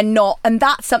 Exactly, and then not. And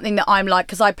that's something that I'm like,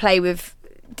 because I play with,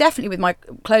 definitely with my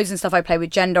clothes and stuff, I play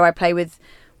with gender, I play with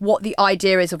what the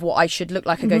idea is of what I should look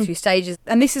like. I go through stages,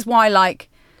 and this is why, like,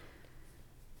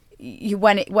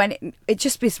 it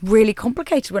just is really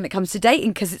complicated when it comes to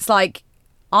dating, because it's like,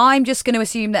 I'm just going to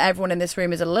assume that everyone in this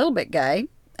room is a little bit gay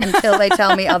until they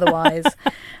tell me otherwise,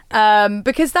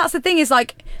 because that's the thing, is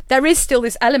like, there is still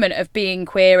this element of being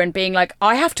queer and being like,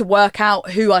 I have to work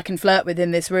out who I can flirt with in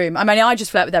this room. I mean, I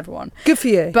just flirt with everyone. Good for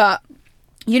you. But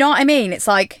you know what I mean? It's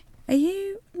like, are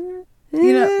you?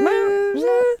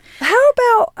 How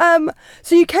about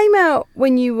so you came out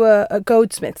when you were at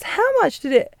Goldsmiths. How much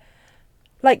did it,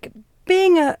 like,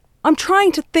 being I'm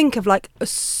trying to think of like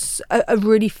a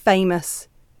really famous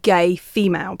gay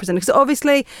female presenter, because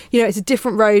obviously it's a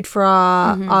different road for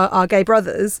our gay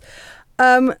brothers,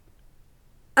 and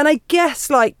I guess,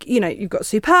 like, you've got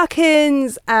Sue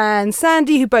Perkins and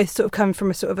Sandy, who both sort of come from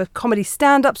a sort of a comedy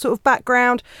stand-up sort of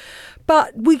background.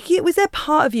 But was there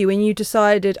part of you when you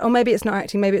decided, oh, maybe it's not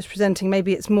acting, maybe it's presenting,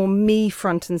 maybe it's more me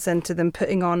front and centre than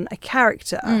putting on a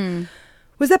character?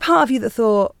 Was there part of you that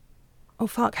thought, oh,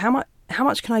 fuck, how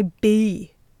much can I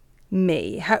be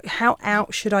me? How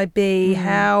out should I be?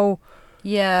 How...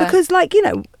 Yeah. Because, like,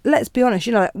 let's be honest,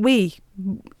 on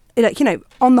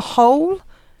the whole,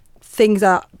 things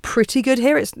are pretty good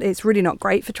here. It's really not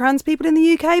great for trans people in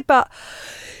the UK, but,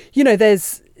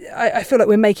 I feel like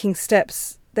we're making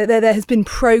steps. There has been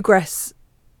progress,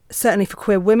 certainly for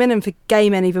queer women and for gay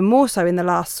men even more so in the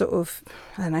last sort of,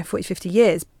 40, 50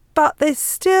 years. But there's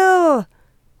still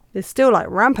like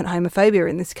rampant homophobia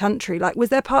in this country. Like, was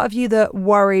there part of you that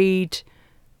worried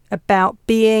about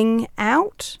being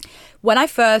out? When I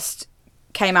first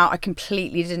came out, I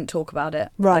completely didn't talk about it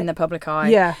in the public eye.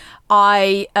 Yeah.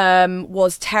 I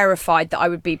was terrified that I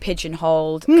would be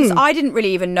pigeonholed, because I didn't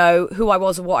really even know who I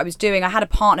was or what I was doing. I had a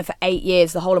partner for 8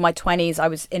 years. The whole of my 20s I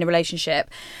was in a relationship,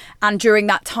 and during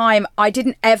that time I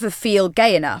didn't ever feel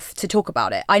gay enough to talk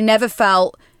about it. I never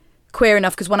felt queer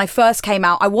enough, because when I first came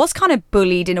out I was kind of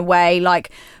bullied in a way,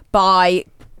 like, by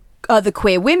other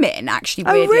queer women, actually,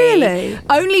 weirdly. Oh, really?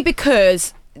 Only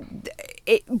because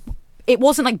it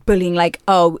wasn't like bullying, like,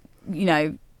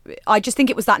 I just think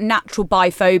it was that natural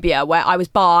biphobia where I was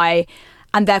bi,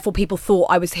 and therefore people thought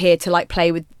I was here to, like,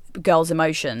 play with girls'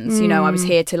 emotions. I was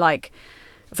here to, like,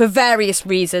 for various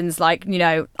reasons, like,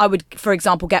 I would, for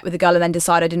example, get with a girl and then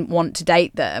decide I didn't want to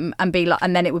date them, and be like,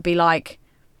 and then it would be like,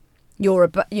 you're a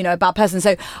bad person.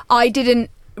 So I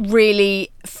didn't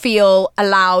really feel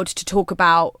allowed to talk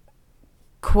about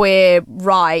queer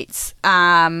rights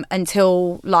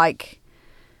until, like,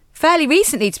 fairly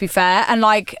recently, to be fair. And,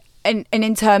 like, and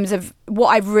in terms of what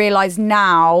I've realised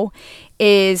now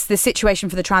is the situation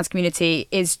for the trans community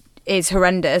is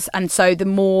horrendous. And so the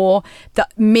more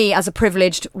that me as a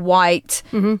privileged white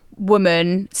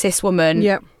woman, cis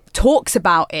woman, talks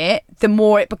about it, the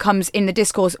more it becomes in the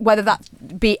discourse, whether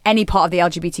that be any part of the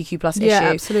LGBTQ plus issue. Yeah,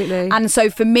 absolutely. And so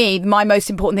for me, my most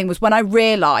important thing was when I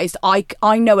realised I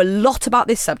know a lot about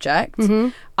this subject,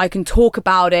 I can talk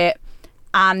about it,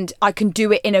 and I can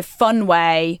do it in a fun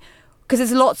way, because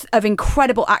there's lots of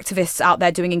incredible activists out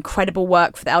there doing incredible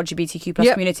work for the LGBTQ plus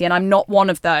community, and I'm not one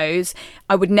of those.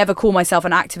 I would never call myself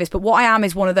an activist, but what I am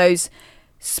is one of those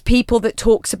people that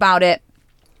talks about it,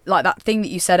 like that thing that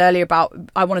you said earlier about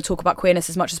I want to talk about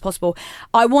queerness as much as possible.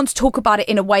 I want to talk about it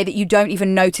in a way that you don't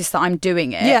even notice that I'm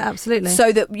doing it. Yeah, absolutely.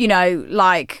 So that, you know,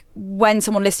 like when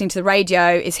someone listening to the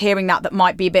radio is hearing that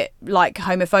might be a bit like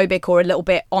homophobic or a little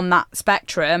bit on that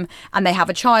spectrum, and they have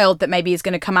a child that maybe is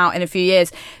going to come out in a few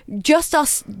years, just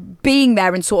us being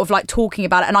there and sort of like talking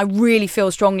about it. And I really feel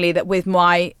strongly that with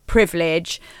my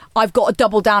privilege, I've got to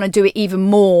double down and do it even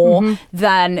more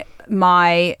than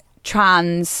my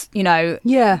trans, you know,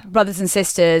 brothers and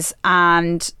sisters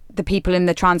and the people in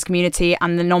the trans community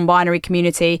and the non-binary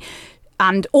community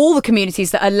and all the communities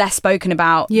that are less spoken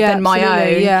about than my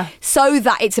own, so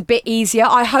that it's a bit easier.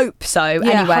 I hope so.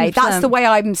 Anyway, 100%. That's the way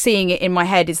I'm seeing it in my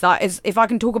head, is that if I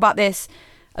can talk about this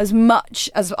as much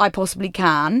as I possibly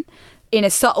can in a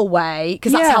subtle way,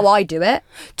 because that's how I do it.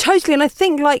 Totally. And I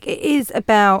think like it is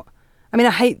about, I mean,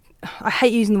 I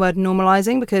hate using the word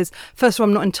normalising, because first of all,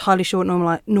 I'm not entirely sure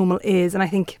what normal is, and I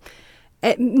think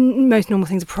most normal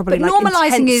things are probably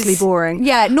like intensely boring.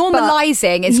 Yeah,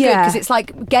 normalising is good, because it's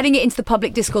like getting it into the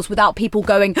public discourse without people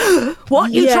going, what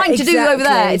are you trying to do over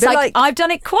there? It's like I've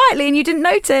done it quietly and you didn't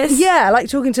notice. Yeah, like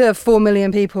talking to 4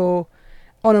 million people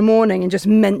on a morning and just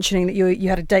mentioning that you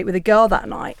had a date with a girl that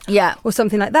night. Yeah. Or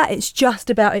something like that. It's just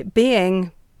about it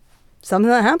being something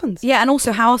that happens. Yeah, and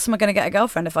also, how else am I going to get a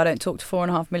girlfriend if I don't talk to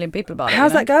 4.5 million people about it?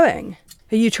 How's that going?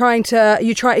 Are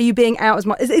you being out as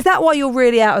much? Is that why you're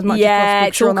really out as much as possible? Yeah,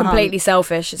 it's all completely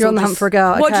selfish. You're on the hunt for a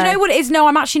girl. Well, do you know what it is? No,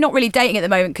 I'm actually not really dating at the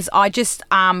moment, because I just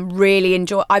really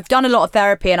enjoy. I've done a lot of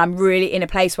therapy, and I'm really in a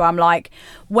place where I'm like,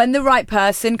 when the right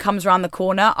person comes around the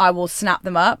corner, I will snap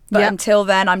them up. But until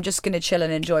then, I'm just going to chill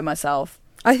and enjoy myself.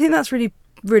 I think that's really,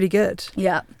 really good.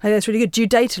 Yeah, I think that's really good. Do you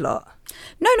date a lot?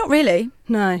 No, not really.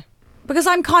 No. Because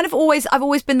I've always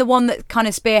been the one that kind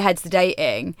of spearheads the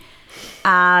dating.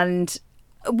 And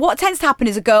what tends to happen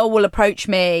is a girl will approach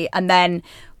me and then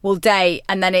we'll date,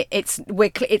 and then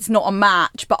it's not a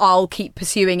match, but I'll keep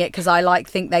pursuing it because I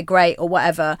think they're great or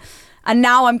whatever. And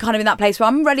now I'm kind of in that place where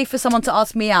I'm ready for someone to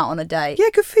ask me out on a date.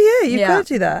 Yeah, good for you. You've got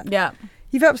to do that. Yeah.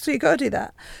 You've absolutely got to do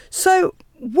that. So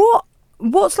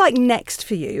what's like next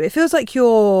for you? It feels like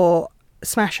you're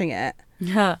smashing it.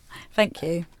 Yeah. Thank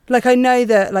you. Like, I know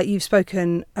that like you've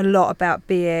spoken a lot about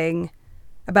taking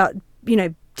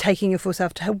your full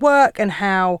self to work, and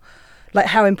how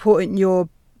important you're,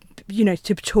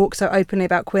 to talk so openly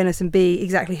about queerness and be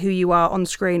exactly who you are on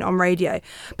screen, on radio.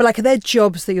 But like, are there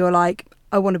jobs that you're like,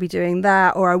 I want to be doing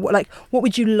that, or what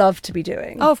would you love to be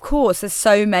doing? Oh, of course. There's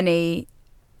so many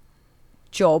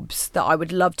jobs that I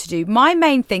would love to do. My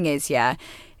main thing is,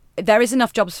 there is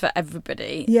enough jobs for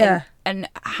everybody. Yeah. And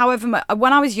however,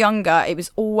 when I was younger, it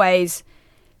was always,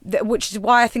 which is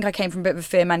why I think I came from a bit of a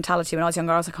fear mentality when I was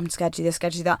younger. I was like, I'm scared to do this,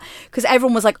 scared to do that. Because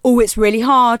everyone was like, oh, it's really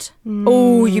hard.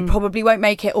 Oh, you probably won't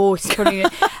make it. Oh, it's probably...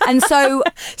 And so...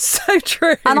 So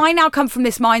true. And I now come from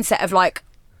this mindset of like,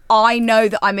 I know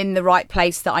that I'm in the right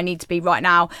place that I need to be right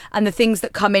now. And the things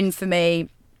that come in for me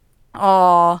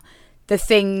are the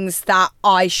things that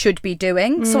I should be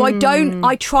doing. So I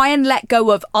try and let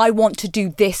go of, I want to do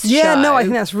this show. Yeah, no, I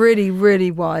think that's really,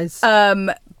 really wise.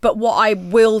 But what I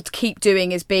will keep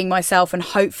doing is being myself, and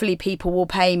hopefully people will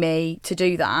pay me to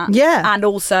do that. Yeah. And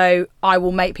also I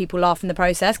will make people laugh in the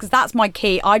process, because that's my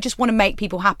key. I just want to make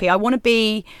people happy. I want to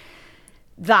be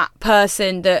that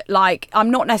person that, like,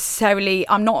 I'm not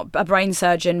a brain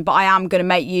surgeon, but I am going to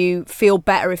make you feel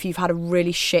better if you've had a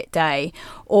really shit day.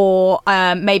 Or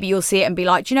maybe you'll see it and be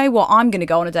like, do you know what, I'm going to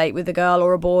go on a date with a girl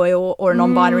or a boy or a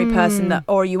non-binary person,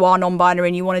 or you are non-binary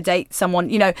and you want to date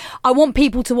someone. I want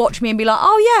people to watch me and be like,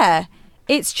 oh yeah,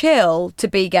 it's chill to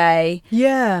be gay.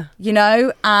 Yeah.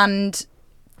 But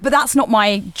that's not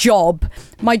my job.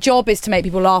 My job is to make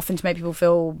people laugh and to make people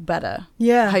feel better.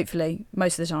 Yeah. Hopefully,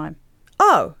 most of the time.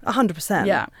 Oh, 100%.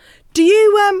 Yeah. Do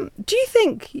you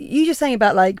think, you just saying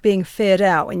about like being feared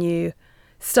out when you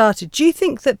started, do you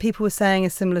think that people were saying a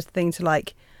similar thing to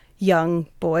like young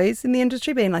boys in the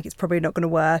industry, being like, it's probably not going to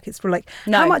work? It's probably like,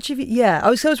 no. How much of you, I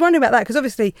was wondering about that, because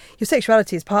obviously your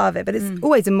sexuality is part of it, but it's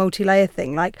always a multi-layer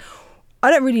thing. Like,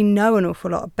 I don't really know an awful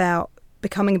lot about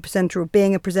becoming a presenter or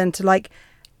being a presenter. Like,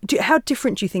 how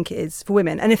different do you think it is for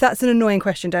women? And if that's an annoying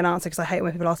question, don't answer, because I hate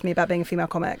when people ask me about being a female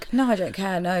comic. No, I don't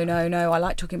care. No. I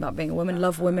like talking about being a woman.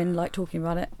 Love women. Like talking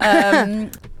about it.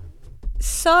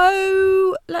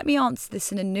 So let me answer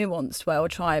this in a nuanced way. I'll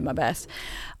try my best.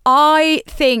 I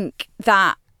think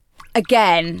that,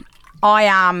 again, I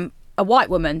am a white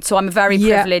woman, so I'm very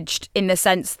privileged in the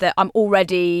sense that I'm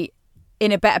already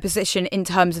in a better position in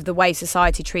terms of the way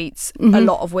society treats a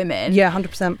lot of women. Yeah,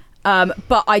 100%.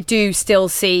 But I do still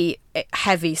see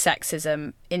heavy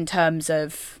sexism in terms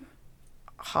of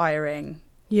hiring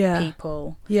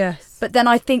people. Yes. But then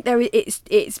I think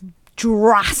it's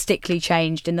drastically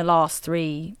changed in the last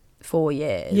 3-4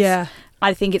 years. Yeah.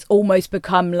 I think it's almost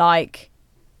become like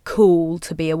cool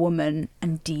to be a woman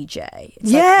and DJ.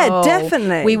 It's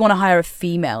definitely. We want to hire a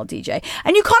female DJ.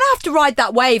 And you kind of have to ride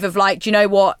that wave of like, do you know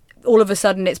what? All of a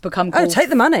sudden it's become cool. Oh, take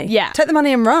the money. Yeah. Take the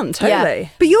money and run, totally. Yeah.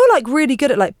 But you're like really good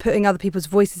at like putting other people's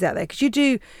voices out there, because you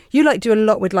do a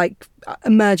lot with like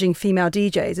emerging female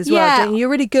DJs as well, don't you? You're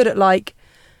really good at like,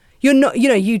 you're not,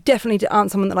 you definitely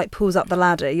aren't someone that like pulls up the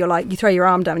ladder. You're like, you throw your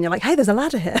arm down and you're like, hey, there's a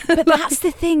ladder here. But that's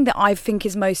the thing that I think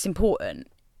is most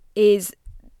important, is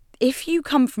if you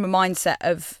come from a mindset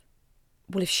of,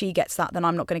 well, if she gets that, then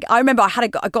I'm not going to get... I remember I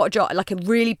got a job, like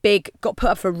got put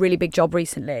up for a really big job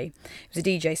recently. It was a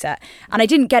DJ set. And I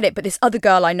didn't get it, but this other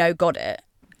girl I know got it.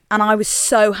 And I was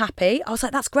so happy. I was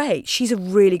like, that's great. She's a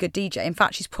really good DJ. In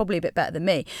fact, she's probably a bit better than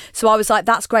me. So I was like,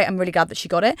 that's great. I'm really glad that she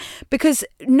got it. Because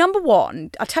number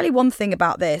one, I'll tell you one thing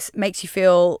about this, makes you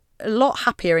feel a lot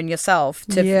happier in yourself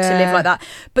to live like that.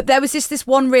 But there was this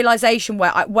one realization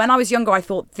where when I was younger, I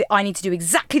thought I need to do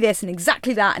exactly this and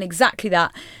exactly that and exactly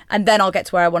that, and then I'll get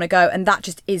to where I want to go. And that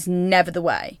just is never the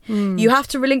way. You have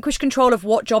to relinquish control of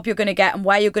what job you're going to get and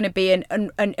where you're going to be,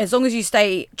 and as long as you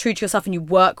stay true to yourself and you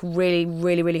work really,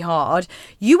 really, really hard,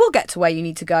 you will get to where you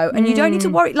need to go, and you don't need to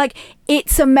worry. Like,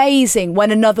 it's amazing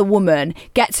when another woman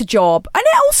gets a job, and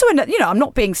it also, I'm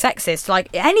not being sexist, like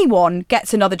anyone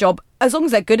gets another job as long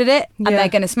as they're good at it and they're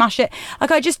going to smash it.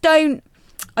 Like, I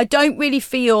don't really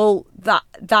feel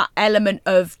that element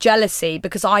of jealousy,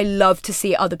 because I love to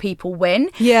see other people win.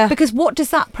 Yeah. Because what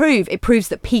does that prove? It proves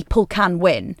that people can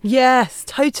win. Yes,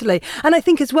 totally. And I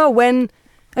think as well,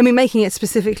 making it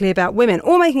specifically about women,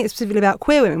 or making it specifically about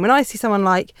queer women, when I see someone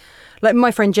like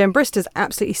my friend Jen Brister's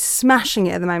absolutely smashing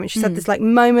it at the moment. She's had this like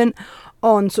moment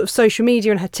on sort of social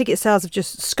media, and her ticket sales have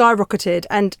just skyrocketed.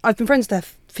 And I've been friends with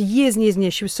her for years and years and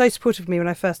years. She was so supportive of me when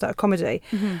I first started comedy.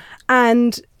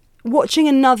 And watching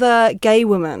another gay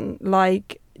woman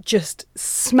like just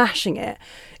smashing it,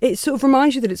 it sort of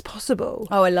reminds you that it's possible.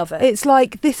 Oh, I love it. It's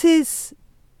like, this is,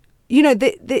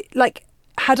 like,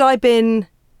 had I been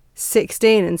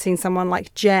 16 and seen someone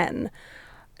like Jen,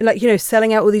 like,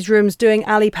 selling out all these rooms, doing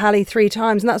Ali Pally 3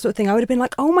 times and that sort of thing, I would have been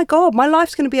like, oh my God, my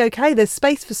life's going to be okay. There's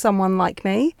space for someone like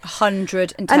me.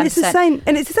 110%. And it's the same.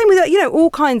 And it's the same with, all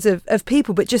kinds of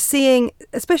people, but just seeing,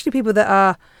 especially people that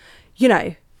are,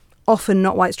 often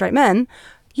not white straight men,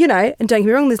 and don't get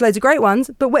me wrong, there's loads of great ones,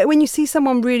 but when you see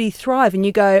someone really thrive and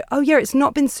you go, oh yeah, it's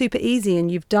not been super easy and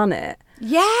you've done it.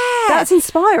 Yeah. That's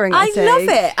inspiring, I think. love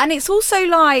it. And it's also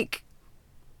like,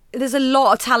 there's a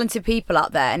lot of talented people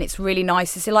out there, and it's really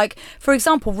nice to see. Like, for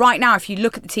example, right now, if you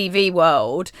look at the TV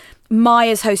world,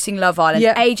 Maya's hosting Love Island,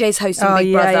 AJ's hosting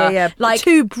Big Brother. Yeah. Like,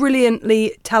 2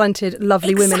 brilliantly talented,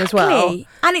 lovely women as well.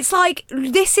 And it's like,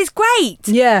 this is great.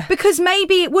 Yeah. Because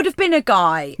maybe it would have been a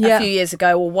guy a few years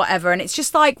ago or whatever. And it's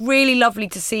just like really lovely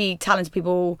to see talented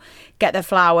people get their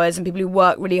flowers and people who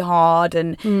work really hard.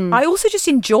 And I also just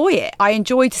enjoy it. I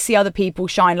enjoy to see other people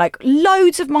shine. Like,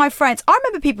 loads of my friends, I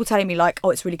remember people telling me like, oh,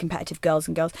 it's really competitive, girls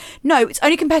and girls. No, it's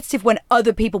only competitive when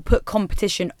other people put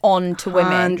competition on to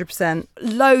women. 100%.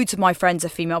 Loads of my friends are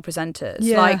female presenters.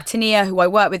 Yeah. Like Tania, who I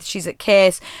work with, she's at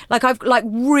Kiss. Like, I've like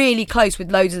really close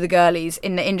with loads of the girlies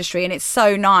in the industry, and it's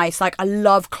so nice. Like, I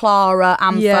love Clara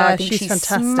Amfer. Yeah, I think she's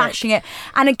fantastic. smashing it.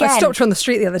 And again, I stopped her on the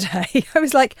street the other day. I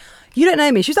was like, you don't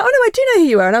know me. She was like, oh no, I do know who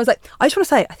you are. And I was like, I just want to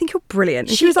say, I think you're brilliant.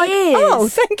 And she was like, oh,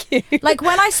 thank you. Like,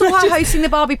 when I saw her hosting the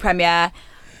Barbie premiere,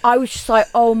 I was just like,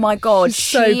 oh my God, She's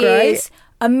so great. Is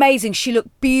amazing. She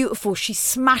looked beautiful. She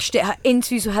smashed it. Her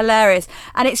interviews were hilarious.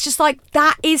 And it's just like,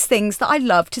 that is things that I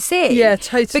love to see. Yeah,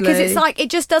 totally. Because it's like,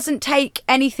 it just doesn't take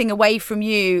anything away from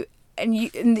you. And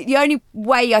the only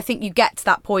way I think you get to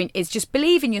that point is just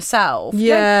believe in yourself.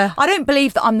 Yeah. I don't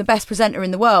believe that I'm the best presenter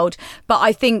in the world, but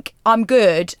I think I'm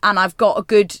good, and I've got a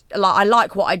good, like, I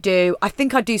like what I do. I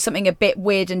think I do something a bit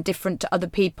weird and different to other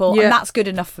people, and that's good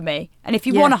enough for me. And if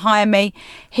you want to hire me,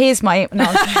 here's my... No,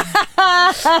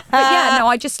 but yeah, no,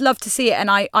 I just love to see it,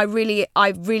 and I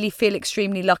really feel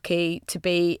extremely lucky to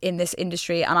be in this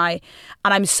industry, and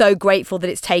I'm so grateful that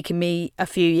it's taken me a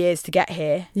few years to get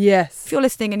here. Yes. If you're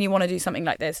listening and you want to do something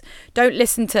like this, don't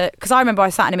listen to... Because I remember I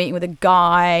sat in a meeting with a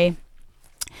guy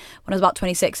when I was about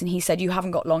 26, and he said, you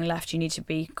haven't got long left, you need to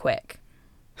be quick.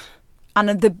 And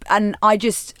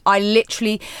I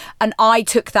literally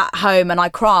took that home and I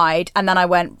cried, and then I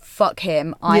went, fuck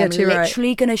him. I am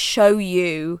literally going to show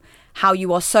you how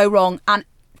you are so wrong. And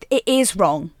it is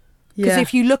wrong. Because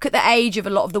if you look at the age of a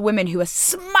lot of the women who are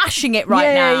smashing it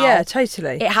right now, yeah,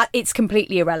 totally, it's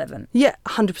completely irrelevant. Yeah,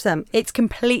 100%. It's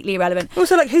completely irrelevant.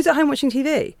 Also, like, who's at home watching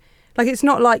TV? Like, it's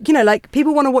not like, like,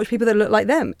 people want to watch people that look like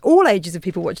them. All ages of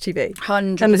people watch TV.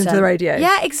 100%. And listen to the radio.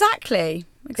 Yeah, exactly.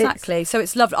 So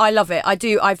it's lovely. I love it. I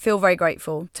do. I feel very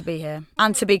grateful to be here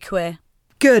and to be queer.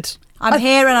 Good. I'm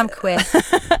here and I'm queer.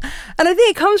 And I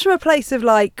think it comes from a place of,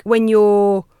 like, when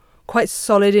you're quite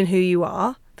solid in who you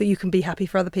are, that you can be happy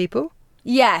for other people.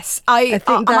 Yes. I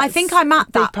think I'm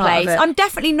at that place. I'm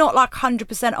definitely not like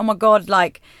 100%, oh my God,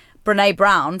 like Brene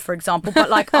Brown, for example, but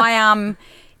like I am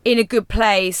in a good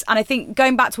place. And I think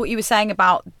going back to what you were saying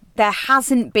about there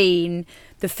hasn't been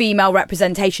the female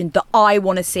representation that I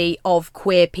want to see of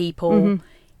queer people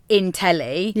in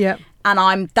telly. Yeah.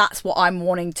 And that's what I'm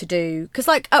wanting to do. Because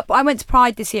like I went to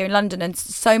Pride this year in London and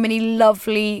so many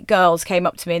lovely girls came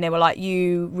up to me and they were like,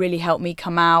 you really helped me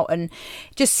come out. And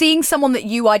just seeing someone that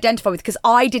you identify with, because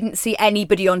I didn't see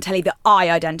anybody on telly that I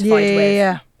identified with.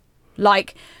 Yeah.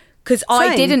 Like, because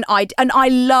I didn't, and I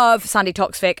love Sandy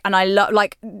Toksvig and I love,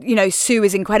 like, Sue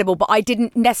is incredible, but I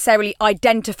didn't necessarily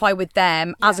identify with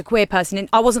them as a queer person. And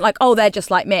I wasn't like, oh, they're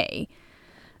just like me.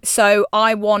 So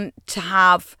I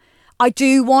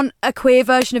do want a queer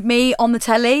version of me on the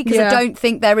telly, because I don't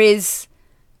think there is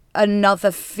another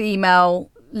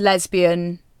female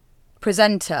lesbian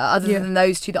presenter other than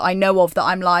those two that I know of that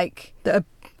I'm like... that are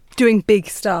doing big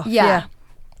stuff. Yeah.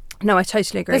 No, I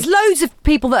totally agree. There's loads of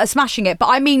people that are smashing it, but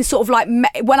I mean sort of like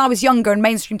when I was younger and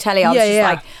mainstream telly, I was just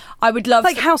like, I would love...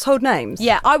 Like household names.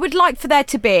 Yeah, I would like for there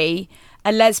to be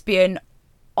a lesbian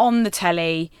on the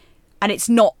telly, and it's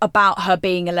not about her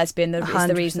being a lesbian that is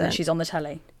the reason that she's on the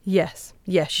telly. Yes.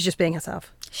 Yeah, she's just being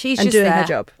herself. She's and just doing there. her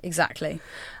job. Exactly.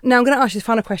 Now, I'm going to ask you this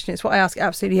final question. It's what I ask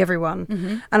absolutely everyone.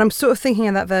 Mm-hmm. And I'm sort of thinking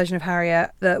of that version of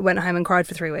Harriet that went home and cried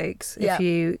for 3 weeks. Yeah. If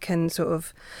you can sort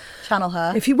of... channel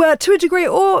her. If you were, to a degree,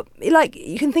 or like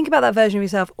you can think about that version of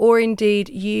yourself, or indeed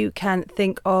you can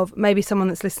think of maybe someone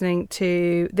that's listening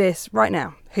to this right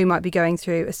now who might be going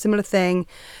through a similar thing,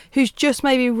 who's just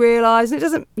maybe realised, and it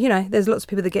doesn't, there's lots of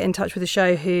people that get in touch with the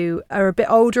show who are a bit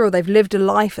older, or they've lived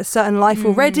a certain life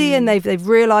already, and they've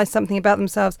realised something about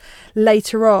themselves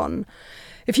later on.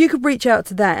 If you could reach out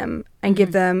to them and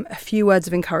give them a few words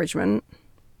of encouragement,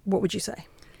 what would you say?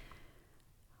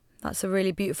 That's a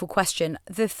really beautiful question.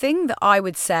 The thing that I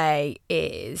would say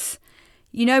is,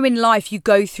 in life you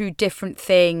go through different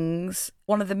things.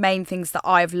 One of the main things that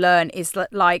I've learned is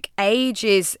that, like, age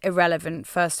is irrelevant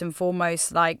first and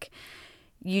foremost. Like,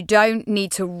 you don't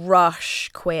need to rush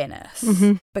queerness.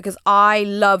 Because I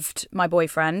loved my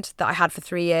boyfriend that I had for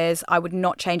 3 years. I would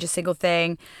not change a single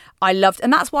thing.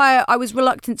 And that's why I was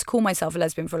reluctant to call myself a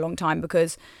lesbian for a long time,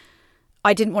 because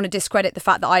I didn't want to discredit the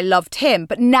fact that I loved him.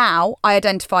 But now I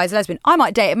identify as a lesbian. I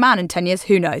might date a man in 10 years,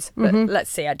 who knows? But let's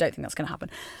see, I don't think that's going to happen.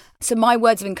 So my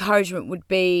words of encouragement would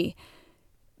be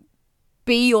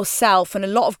yourself. And a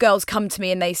lot of girls come to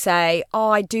me and they say,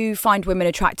 oh, I do find women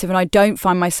attractive and I don't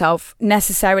find myself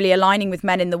necessarily aligning with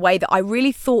men in the way that I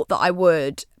really thought that I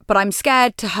would. But I'm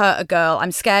scared to hurt a girl.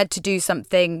 I'm scared to do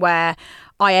something where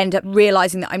I end up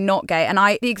realising that I'm not gay. And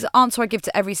the answer I give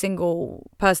to every single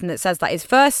person that says that is,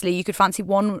 firstly, you could fancy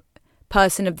one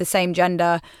person of the same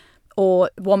gender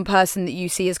or one person that you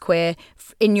see as queer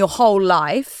in your whole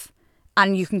life,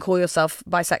 and you can call yourself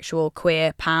bisexual,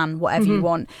 queer, pan, whatever you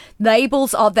want.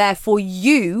 Labels are there for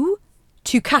you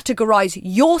to categorise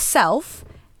yourself.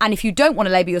 And if you don't want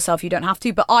to label yourself, you don't have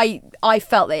to. But I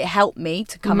felt that it helped me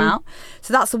to come out.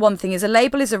 So that's the one thing, is a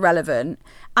label is irrelevant.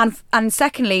 And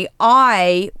secondly,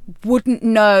 I wouldn't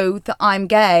know that I'm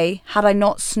gay had I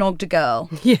not snogged a girl.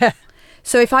 Yeah.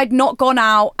 So if I'd not gone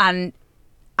out and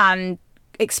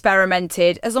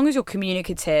experimented, as long as you're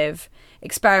communicative,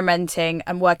 experimenting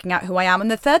and working out who I am. And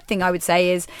the third thing I would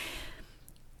say is,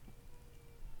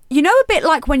 a bit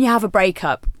like when you have a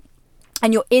breakup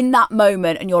and you're in that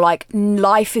moment and you're like,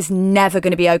 life is never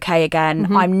going to be okay again.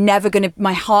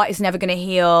 My heart is never going to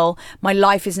heal. My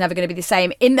life is never going to be the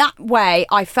same. In that way,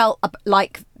 I felt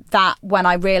like that when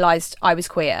I realised I was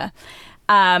queer.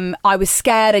 I was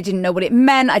scared. I didn't know what it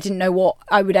meant. I didn't know what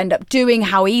I would end up doing,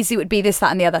 how easy it would be, this,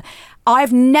 that, and the other.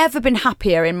 I've never been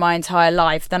happier in my entire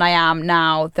life than I am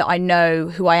now that I know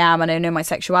who I am and I know my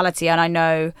sexuality and I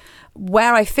know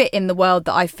where I fit in the world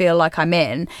that I feel like I'm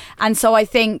in. And so I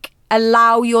think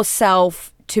allow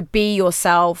yourself to be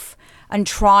yourself and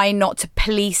try not to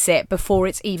police it before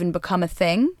it's even become a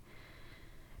thing.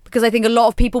 Because I think a lot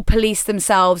of people police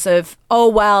themselves of, oh,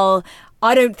 well,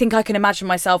 I don't think I can imagine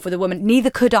myself with a woman.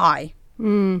 Neither could I.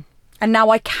 And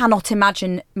now I cannot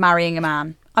imagine marrying a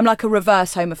man. I'm like a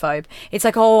reverse homophobe. It's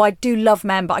like, oh, I do love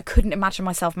men, but I couldn't imagine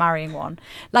myself marrying one.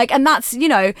 Like, and that's, you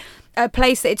know, a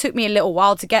place that it took me a little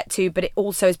while to get to, but it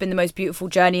also has been the most beautiful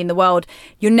journey in the world.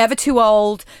 You're never too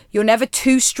old. You're never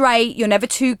too straight. You're never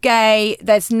too gay.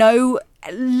 There's no...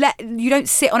 you don't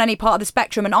sit on any part of the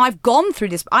spectrum, and I've gone through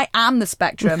this. I am the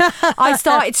spectrum. I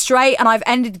started straight and I've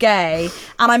ended gay,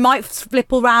 and I might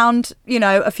flip around, you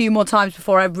know, a few more times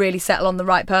before I really settle on the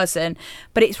right person,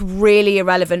 but it's really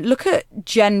irrelevant. Look at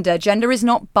gender. Gender is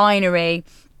not binary.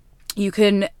 You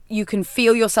can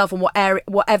feel yourself on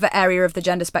whatever area of the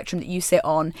gender spectrum that you sit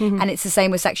on, and it's the same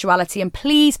with sexuality. And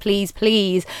please, please,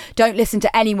 please don't listen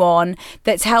to anyone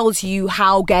that tells you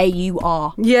how gay you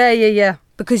are. Yeah.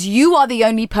 Because you are the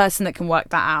only person that can work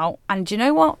that out. And do you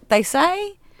know what they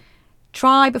say?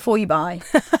 Try before you buy.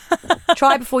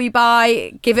 Try before you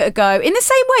buy. Give it a go. In the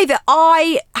same way that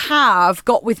I have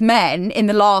got with men in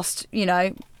the last, you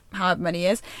know, however many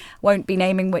years. Won't be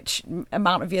naming which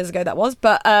amount of years ago that was.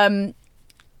 But, and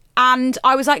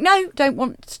I was like, no, don't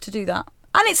want to do that.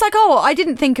 And it's like, oh, I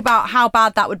didn't think about how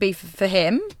bad that would be for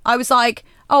him. I was like,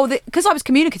 oh, because I was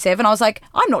communicative, and I was like,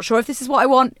 I'm not sure if this is what I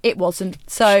want. It wasn't.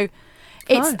 So...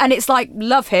 it's like,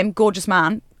 love him, gorgeous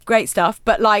man, great stuff,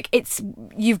 but like,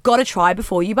 you've got to try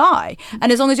before you buy.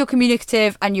 And as long as you're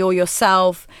communicative and you're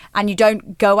yourself and you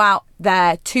don't go out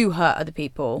there to hurt other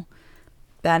people,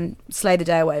 then slay the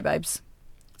day away, babes.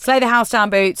 Slay the house down,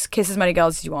 boots, kiss as many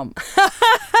girls as you want.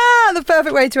 The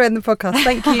perfect way to end the podcast.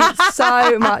 Thank you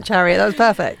so much, Harriet. That was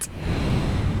perfect.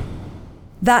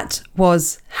 That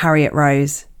was Harriet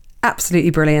Rose. Absolutely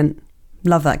brilliant.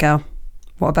 Love that girl.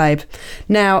 What a babe.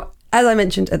 Now, as I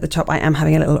mentioned at the top, I am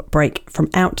having a little break from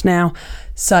out now.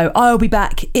 So I'll be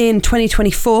back in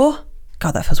 2024.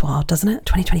 God, that feels wild, doesn't it?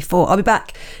 2024. I'll be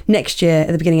back next year,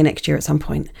 at the beginning of next year at some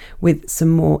point, with some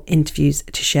more interviews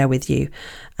to share with you.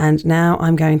 And now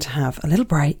I'm going to have a little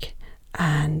break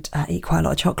and eat quite a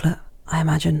lot of chocolate, I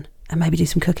imagine, and maybe do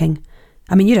some cooking.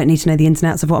 I mean, you don't need to know the ins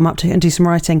and outs of what I'm up to, and do some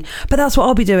writing, but that's what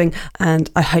I'll be doing. And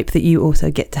I hope that you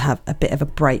also get to have a bit of a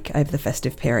break over the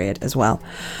festive period as well.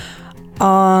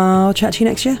 I'll chat to you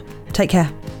next year. Take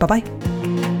care. Bye-bye.